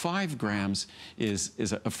 0.5 grams is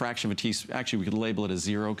a fraction of a teaspoon. Actually, we could label it as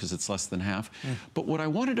 0 because it's less than half. But what I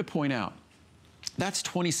wanted to point out, that's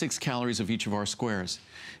 26 calories of each of our squares.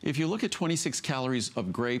 If you look at 26 calories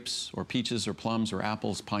of grapes or peaches or plums or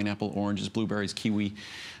apples, pineapple, oranges, blueberries, kiwi,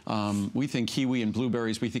 we think kiwi and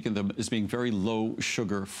blueberries, we think of them as being very low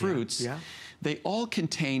sugar fruits. Yeah. They all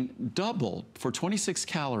contain double for 26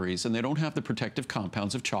 calories, and they don't have the protective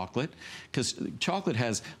compounds of chocolate, because chocolate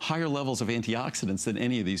has higher levels of antioxidants than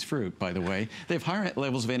any of these fruit, by the way. They have higher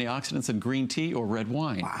levels of antioxidants than green tea or red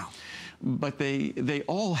wine. Wow. But they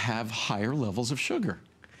all have higher levels of sugar.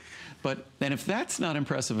 And if that's not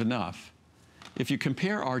impressive enough, if you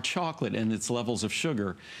compare our chocolate and its levels of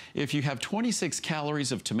sugar, if you have 26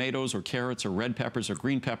 calories of tomatoes or carrots or red peppers or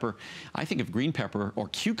green pepper, I think of green pepper or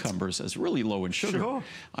cucumbers as really low in sugar. Sure.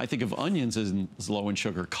 I think of onions as low in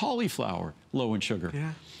sugar, cauliflower low in sugar.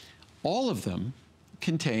 Yeah. All of them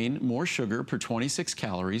contain more sugar per 26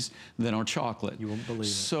 calories than our chocolate. You won't believe it.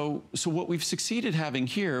 So what we've succeeded having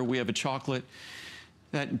here, we have a chocolate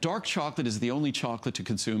that dark chocolate is the only chocolate to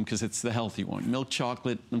consume because it's the healthy one. Milk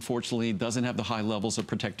chocolate, unfortunately, doesn't have the high levels of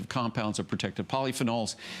protective compounds or protective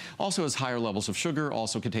polyphenols. Also has higher levels of sugar,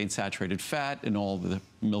 also contains saturated fat in all the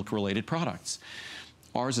milk-related products.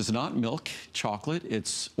 Ours is not milk chocolate,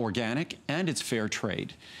 it's organic, and it's fair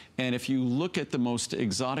trade. And if you look at the most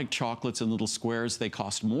exotic chocolates in little squares, they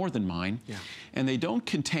cost more than mine. Yeah. And they don't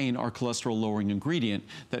contain our cholesterol-lowering ingredient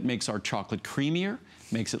that makes our chocolate creamier,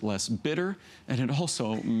 makes it less bitter, and it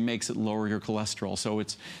also makes it lower your cholesterol. So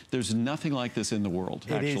there's nothing like this in the world,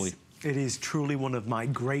 actually. It is truly one of my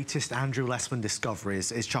greatest Andrew Lessman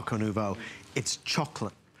discoveries, is Choco Nuvo. It's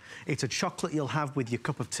chocolate. It's a chocolate you'll have with your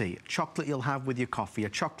cup of tea, a chocolate you'll have with your coffee, a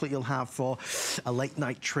chocolate you'll have for a late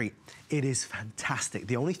night treat. It is fantastic.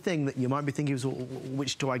 The only thing that you might be thinking is,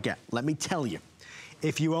 which do I get? Let me tell you.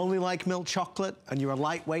 If you only like milk chocolate and you're a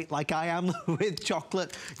lightweight like I am with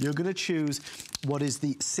chocolate, you're going to choose what is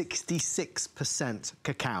the 66%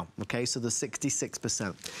 cacao, okay? So the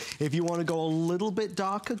 66%. If you want to go a little bit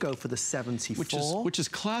darker, go for the 74. Which is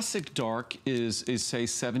classic dark is say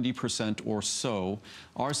 70% or so.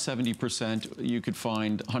 Our 70%, you could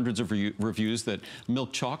find hundreds of reviews that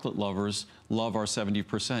milk chocolate lovers love our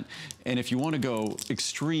 70%. And if you want to go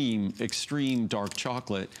extreme dark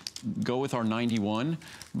chocolate, go with our 91.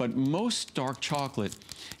 But most dark chocolate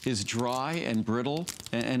is dry and brittle.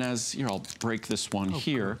 And as, here, I'll break this one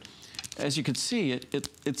here. Cool. As you can see,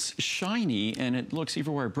 it's shiny, and it looks,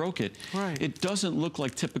 even where I broke it, it doesn't look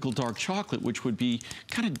like typical dark chocolate, which would be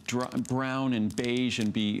kind of brown and beige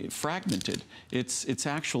and be fragmented. It's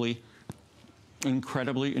actually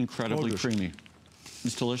incredibly creamy.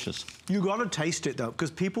 It's delicious. You gotta taste it though, because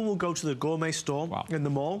people will go to the gourmet store in the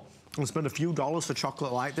mall and spend a few dollars for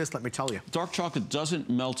chocolate like this, let me tell you. Dark chocolate doesn't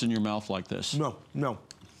melt in your mouth like this. No, no.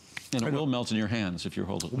 And it will melt in your hands if you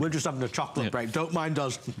hold it. We're just having a chocolate break. Don't mind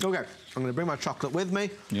us. Okay, I'm gonna bring my chocolate with me.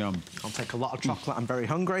 Yum. I'll take a lot of chocolate. I'm very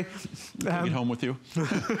hungry. Bring it home with you.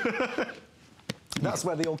 That's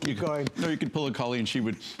where they all keep going. No, you could pull a Collie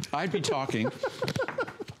and I'd be talking,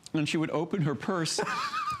 and she would open her purse.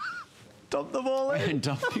 Dump them all in. And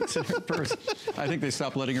dump things in her purse. I think they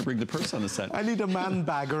stopped letting her bring the purse on the set. I need a man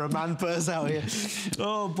bag or a man purse out here.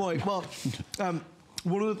 Oh boy. Well,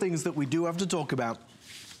 one of the things that we do have to talk about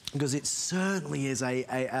because it certainly is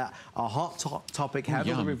a hot topic,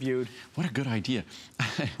 heavily reviewed. What a good idea.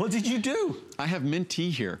 What did you do? I have mint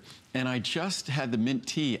tea here, and I just had the mint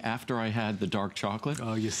tea after I had the dark chocolate.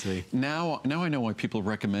 Oh, you see. Now I know why people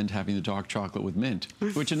recommend having the dark chocolate with mint,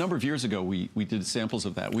 which a number of years ago we did samples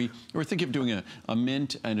of that. We were thinking of doing a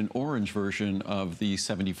mint and an orange version of the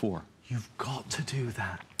 74. You've got to do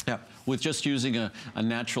that. Yeah, with just using a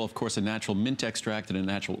natural, of course, a natural mint extract and a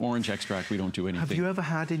natural orange extract, we don't do anything. Have you ever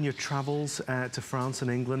had in your travels to France and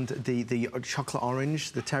England the chocolate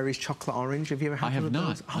orange, the Terry's chocolate orange? Have you ever had I have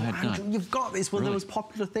not. Oh, Andrew, you've got this. One of those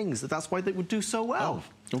popular things. That's why they would do so well.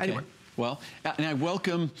 Oh, okay. Anyway. Well, and I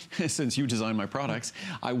welcome, since you design my products,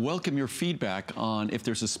 I welcome your feedback on if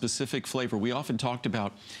there's a specific flavor. We often talked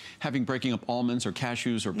about breaking up almonds or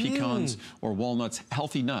cashews or pecans or walnuts,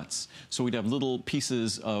 healthy nuts. So we'd have little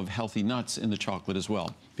pieces of healthy nuts in the chocolate as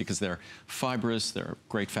well, because they're fibrous, they're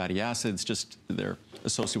great fatty acids, they're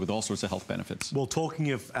associated with all sorts of health benefits. Well,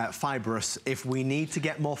 talking of fibrous, if we need to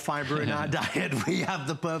get more fiber in our diet, we have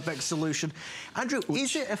the perfect solution. Andrew,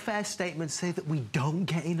 is it a fair statement to say that we don't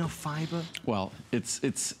get enough fiber? Well, it's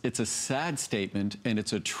a sad statement, and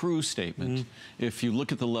it's a true statement. If you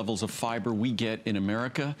look at the levels of fiber we get in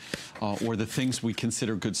America, or the things we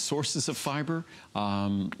consider good sources of fiber,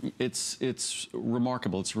 it's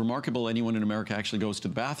remarkable. It's remarkable anyone in America actually goes to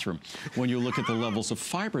the bathroom when you look at the levels of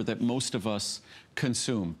fiber that most of us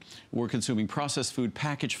consume. We're consuming processed food,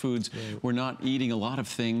 packaged foods. Right. We're not eating a lot of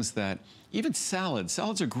things that, even salads.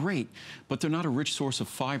 Salads are great, but they're not a rich source of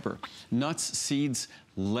fiber. Nuts, seeds,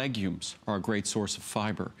 legumes are a great source of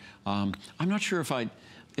fiber. I'm not sure if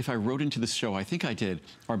I wrote into this show, I think I did,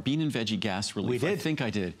 our bean and veggie gas relief. We did. I think I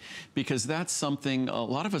did, because that's something, a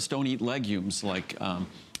lot of us don't eat legumes like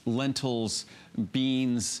lentils,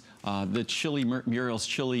 beans, the chili, Muriel's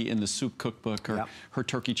chili in the soup cookbook, or her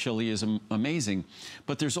turkey chili is amazing.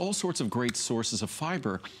 But there's all sorts of great sources of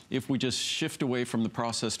fiber if we just shift away from the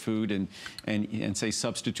processed food and say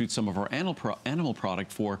substitute some of our animal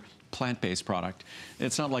product for plant-based product.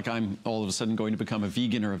 It's not like I'm all of a sudden going to become a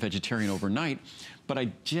vegan or a vegetarian overnight, but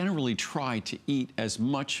I generally try to eat as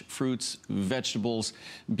much fruits, vegetables,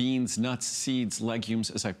 beans, nuts, seeds, legumes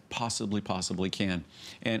as I possibly can.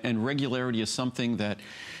 And regularity is something that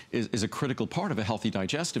is a critical part of a healthy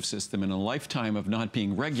digestive system, and a lifetime of not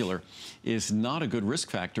being regular is not a good risk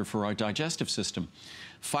factor for our digestive system.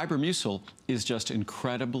 Fiber mucil is just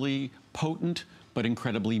incredibly potent, but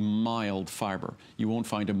incredibly mild fiber. You won't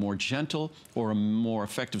find a more gentle or a more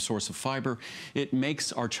effective source of fiber. It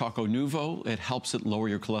makes our Choco Nuvo. It helps it lower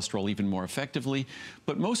your cholesterol even more effectively.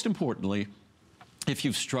 But most importantly, if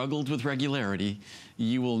you've struggled with regularity,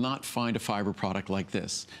 you will not find a fiber product like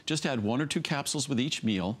this. Just add 1 or 2 capsules with each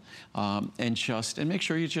meal, and make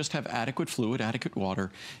sure you just have adequate fluid, adequate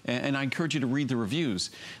water. And I encourage you to read the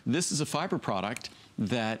reviews. This is a fiber product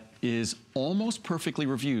that is almost perfectly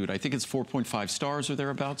reviewed. I think it's 4.5 stars or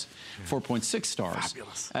thereabouts, 4.6 stars.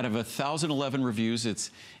 Fabulous. Out of 1,011 reviews, it's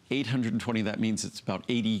 820. That means it's about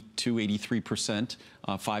 82, 83%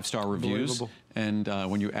 5-star reviews. And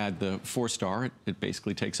when you add the 4-star, it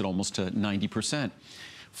basically takes it almost to 90%.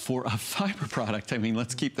 For a fiber product, I mean,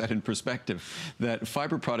 let's keep that in perspective, that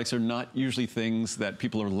fiber products are not usually things that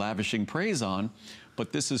people are lavishing praise on,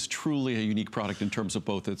 but this is truly a unique product in terms of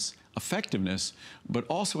both its effectiveness, but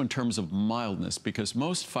also in terms of mildness, because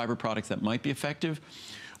most fiber products that might be effective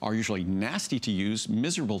are usually nasty to use,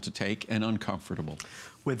 miserable to take, and uncomfortable.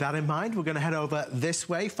 With that in mind, we're going to head over this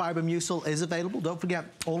way. Fiber mucil is available. Don't forget,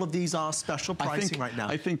 all of these are special pricing right now.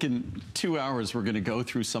 I think in 2 hours, we're going to go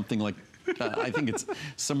through something like I think it's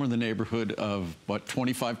somewhere in the neighborhood of, what,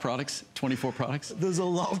 25 products, 24 products? There's a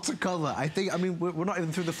lot to cover. I mean, we're not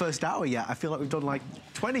even through the first hour yet. I feel like we've done like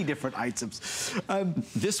 20 different items.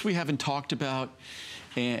 This we haven't talked about.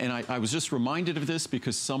 And I was just reminded of this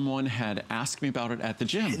because someone had asked me about it at the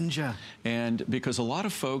gym. Ginger. And because a lot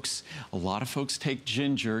of folks take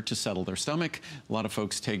ginger to settle their stomach. A lot of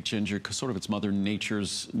folks take ginger because sort of it's Mother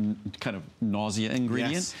Nature's kind of nausea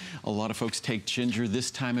ingredient. Yes. A lot of folks take ginger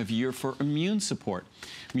this time of year for immune support.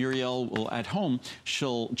 Muriel will, at home,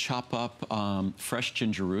 she'll chop up fresh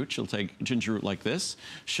ginger root. She'll take ginger root like this.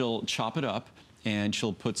 She'll chop it up, and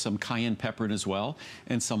she'll put some cayenne pepper in as well,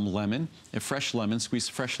 and some lemon, a fresh lemon, squeeze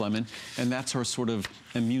fresh lemon, and that's our sort of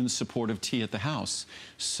immune supportive tea at the house.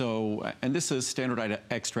 So, and this is standard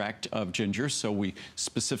extract of ginger, so we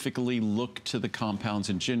specifically look to the compounds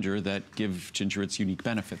in ginger that give ginger its unique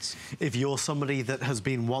benefits. If you're somebody that has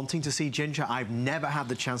been wanting to see ginger, I've never had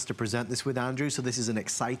the chance to present this with Andrew, so this is an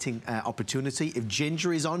exciting opportunity. If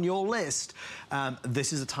ginger is on your list,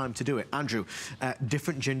 this is the time to do it. Andrew,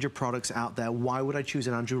 different ginger products out there. why would I choose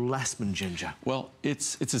an Andrew Lessman ginger? Well,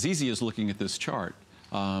 it's as easy as looking at this chart.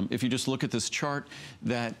 If you just look at this chart,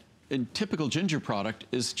 that a typical ginger product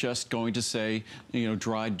is just going to say, you know,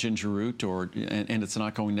 dried ginger root, and it's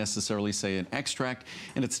not going to necessarily say an extract,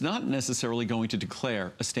 and it's not necessarily going to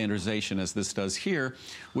declare a standardization as this does here,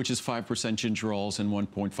 which is 5% gingerols and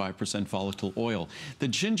 1.5% volatile oil. The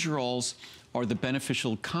gingerols are the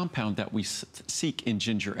beneficial compound that we seek in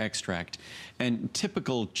ginger extract. And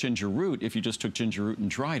typical ginger root, if you just took ginger root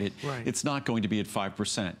and dried it, it's not going to be at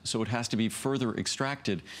 5%. So it has to be further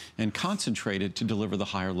extracted and concentrated to deliver the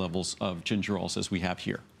higher levels of gingerols as we have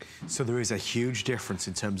here. So there is a huge difference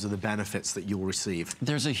in terms of the benefits that you'll receive.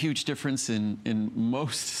 There's a huge difference in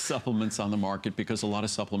most supplements on the market because a lot of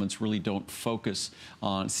supplements really don't focus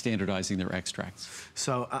on standardizing their extracts.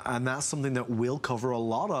 So, and that's something that we'll cover a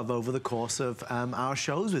lot of over the course of our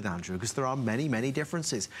shows with Andrew, because there are many, many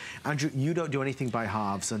differences. Andrew, you don't do anything by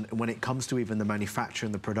halves, and when it comes to even the manufacture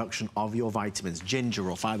and the production of your vitamins, ginger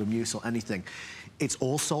or fiber mucil, anything, it's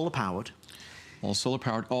all solar powered. All solar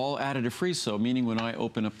powered, all additive free, so meaning when I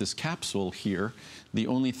open up this capsule here, the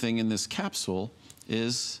only thing in this capsule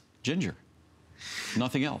is ginger.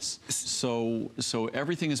 Nothing else. So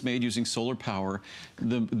everything is made using solar power.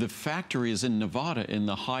 The factory is in Nevada, in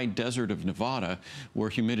the high desert of Nevada, where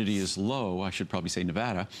humidity is low. I should probably say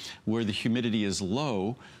Nevada, where the humidity is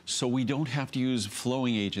low, so we don't have to use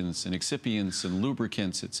flowing agents and excipients and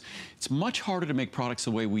lubricants. It's much harder to make products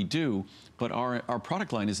the way we do, but our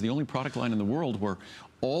product line is the only product line in the world where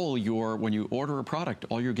when you order a product,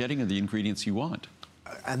 all you're getting are the ingredients you want.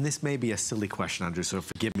 And this may be a silly question, Andrew, so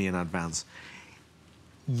forgive me in advance.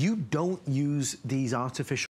 You don't use these artificial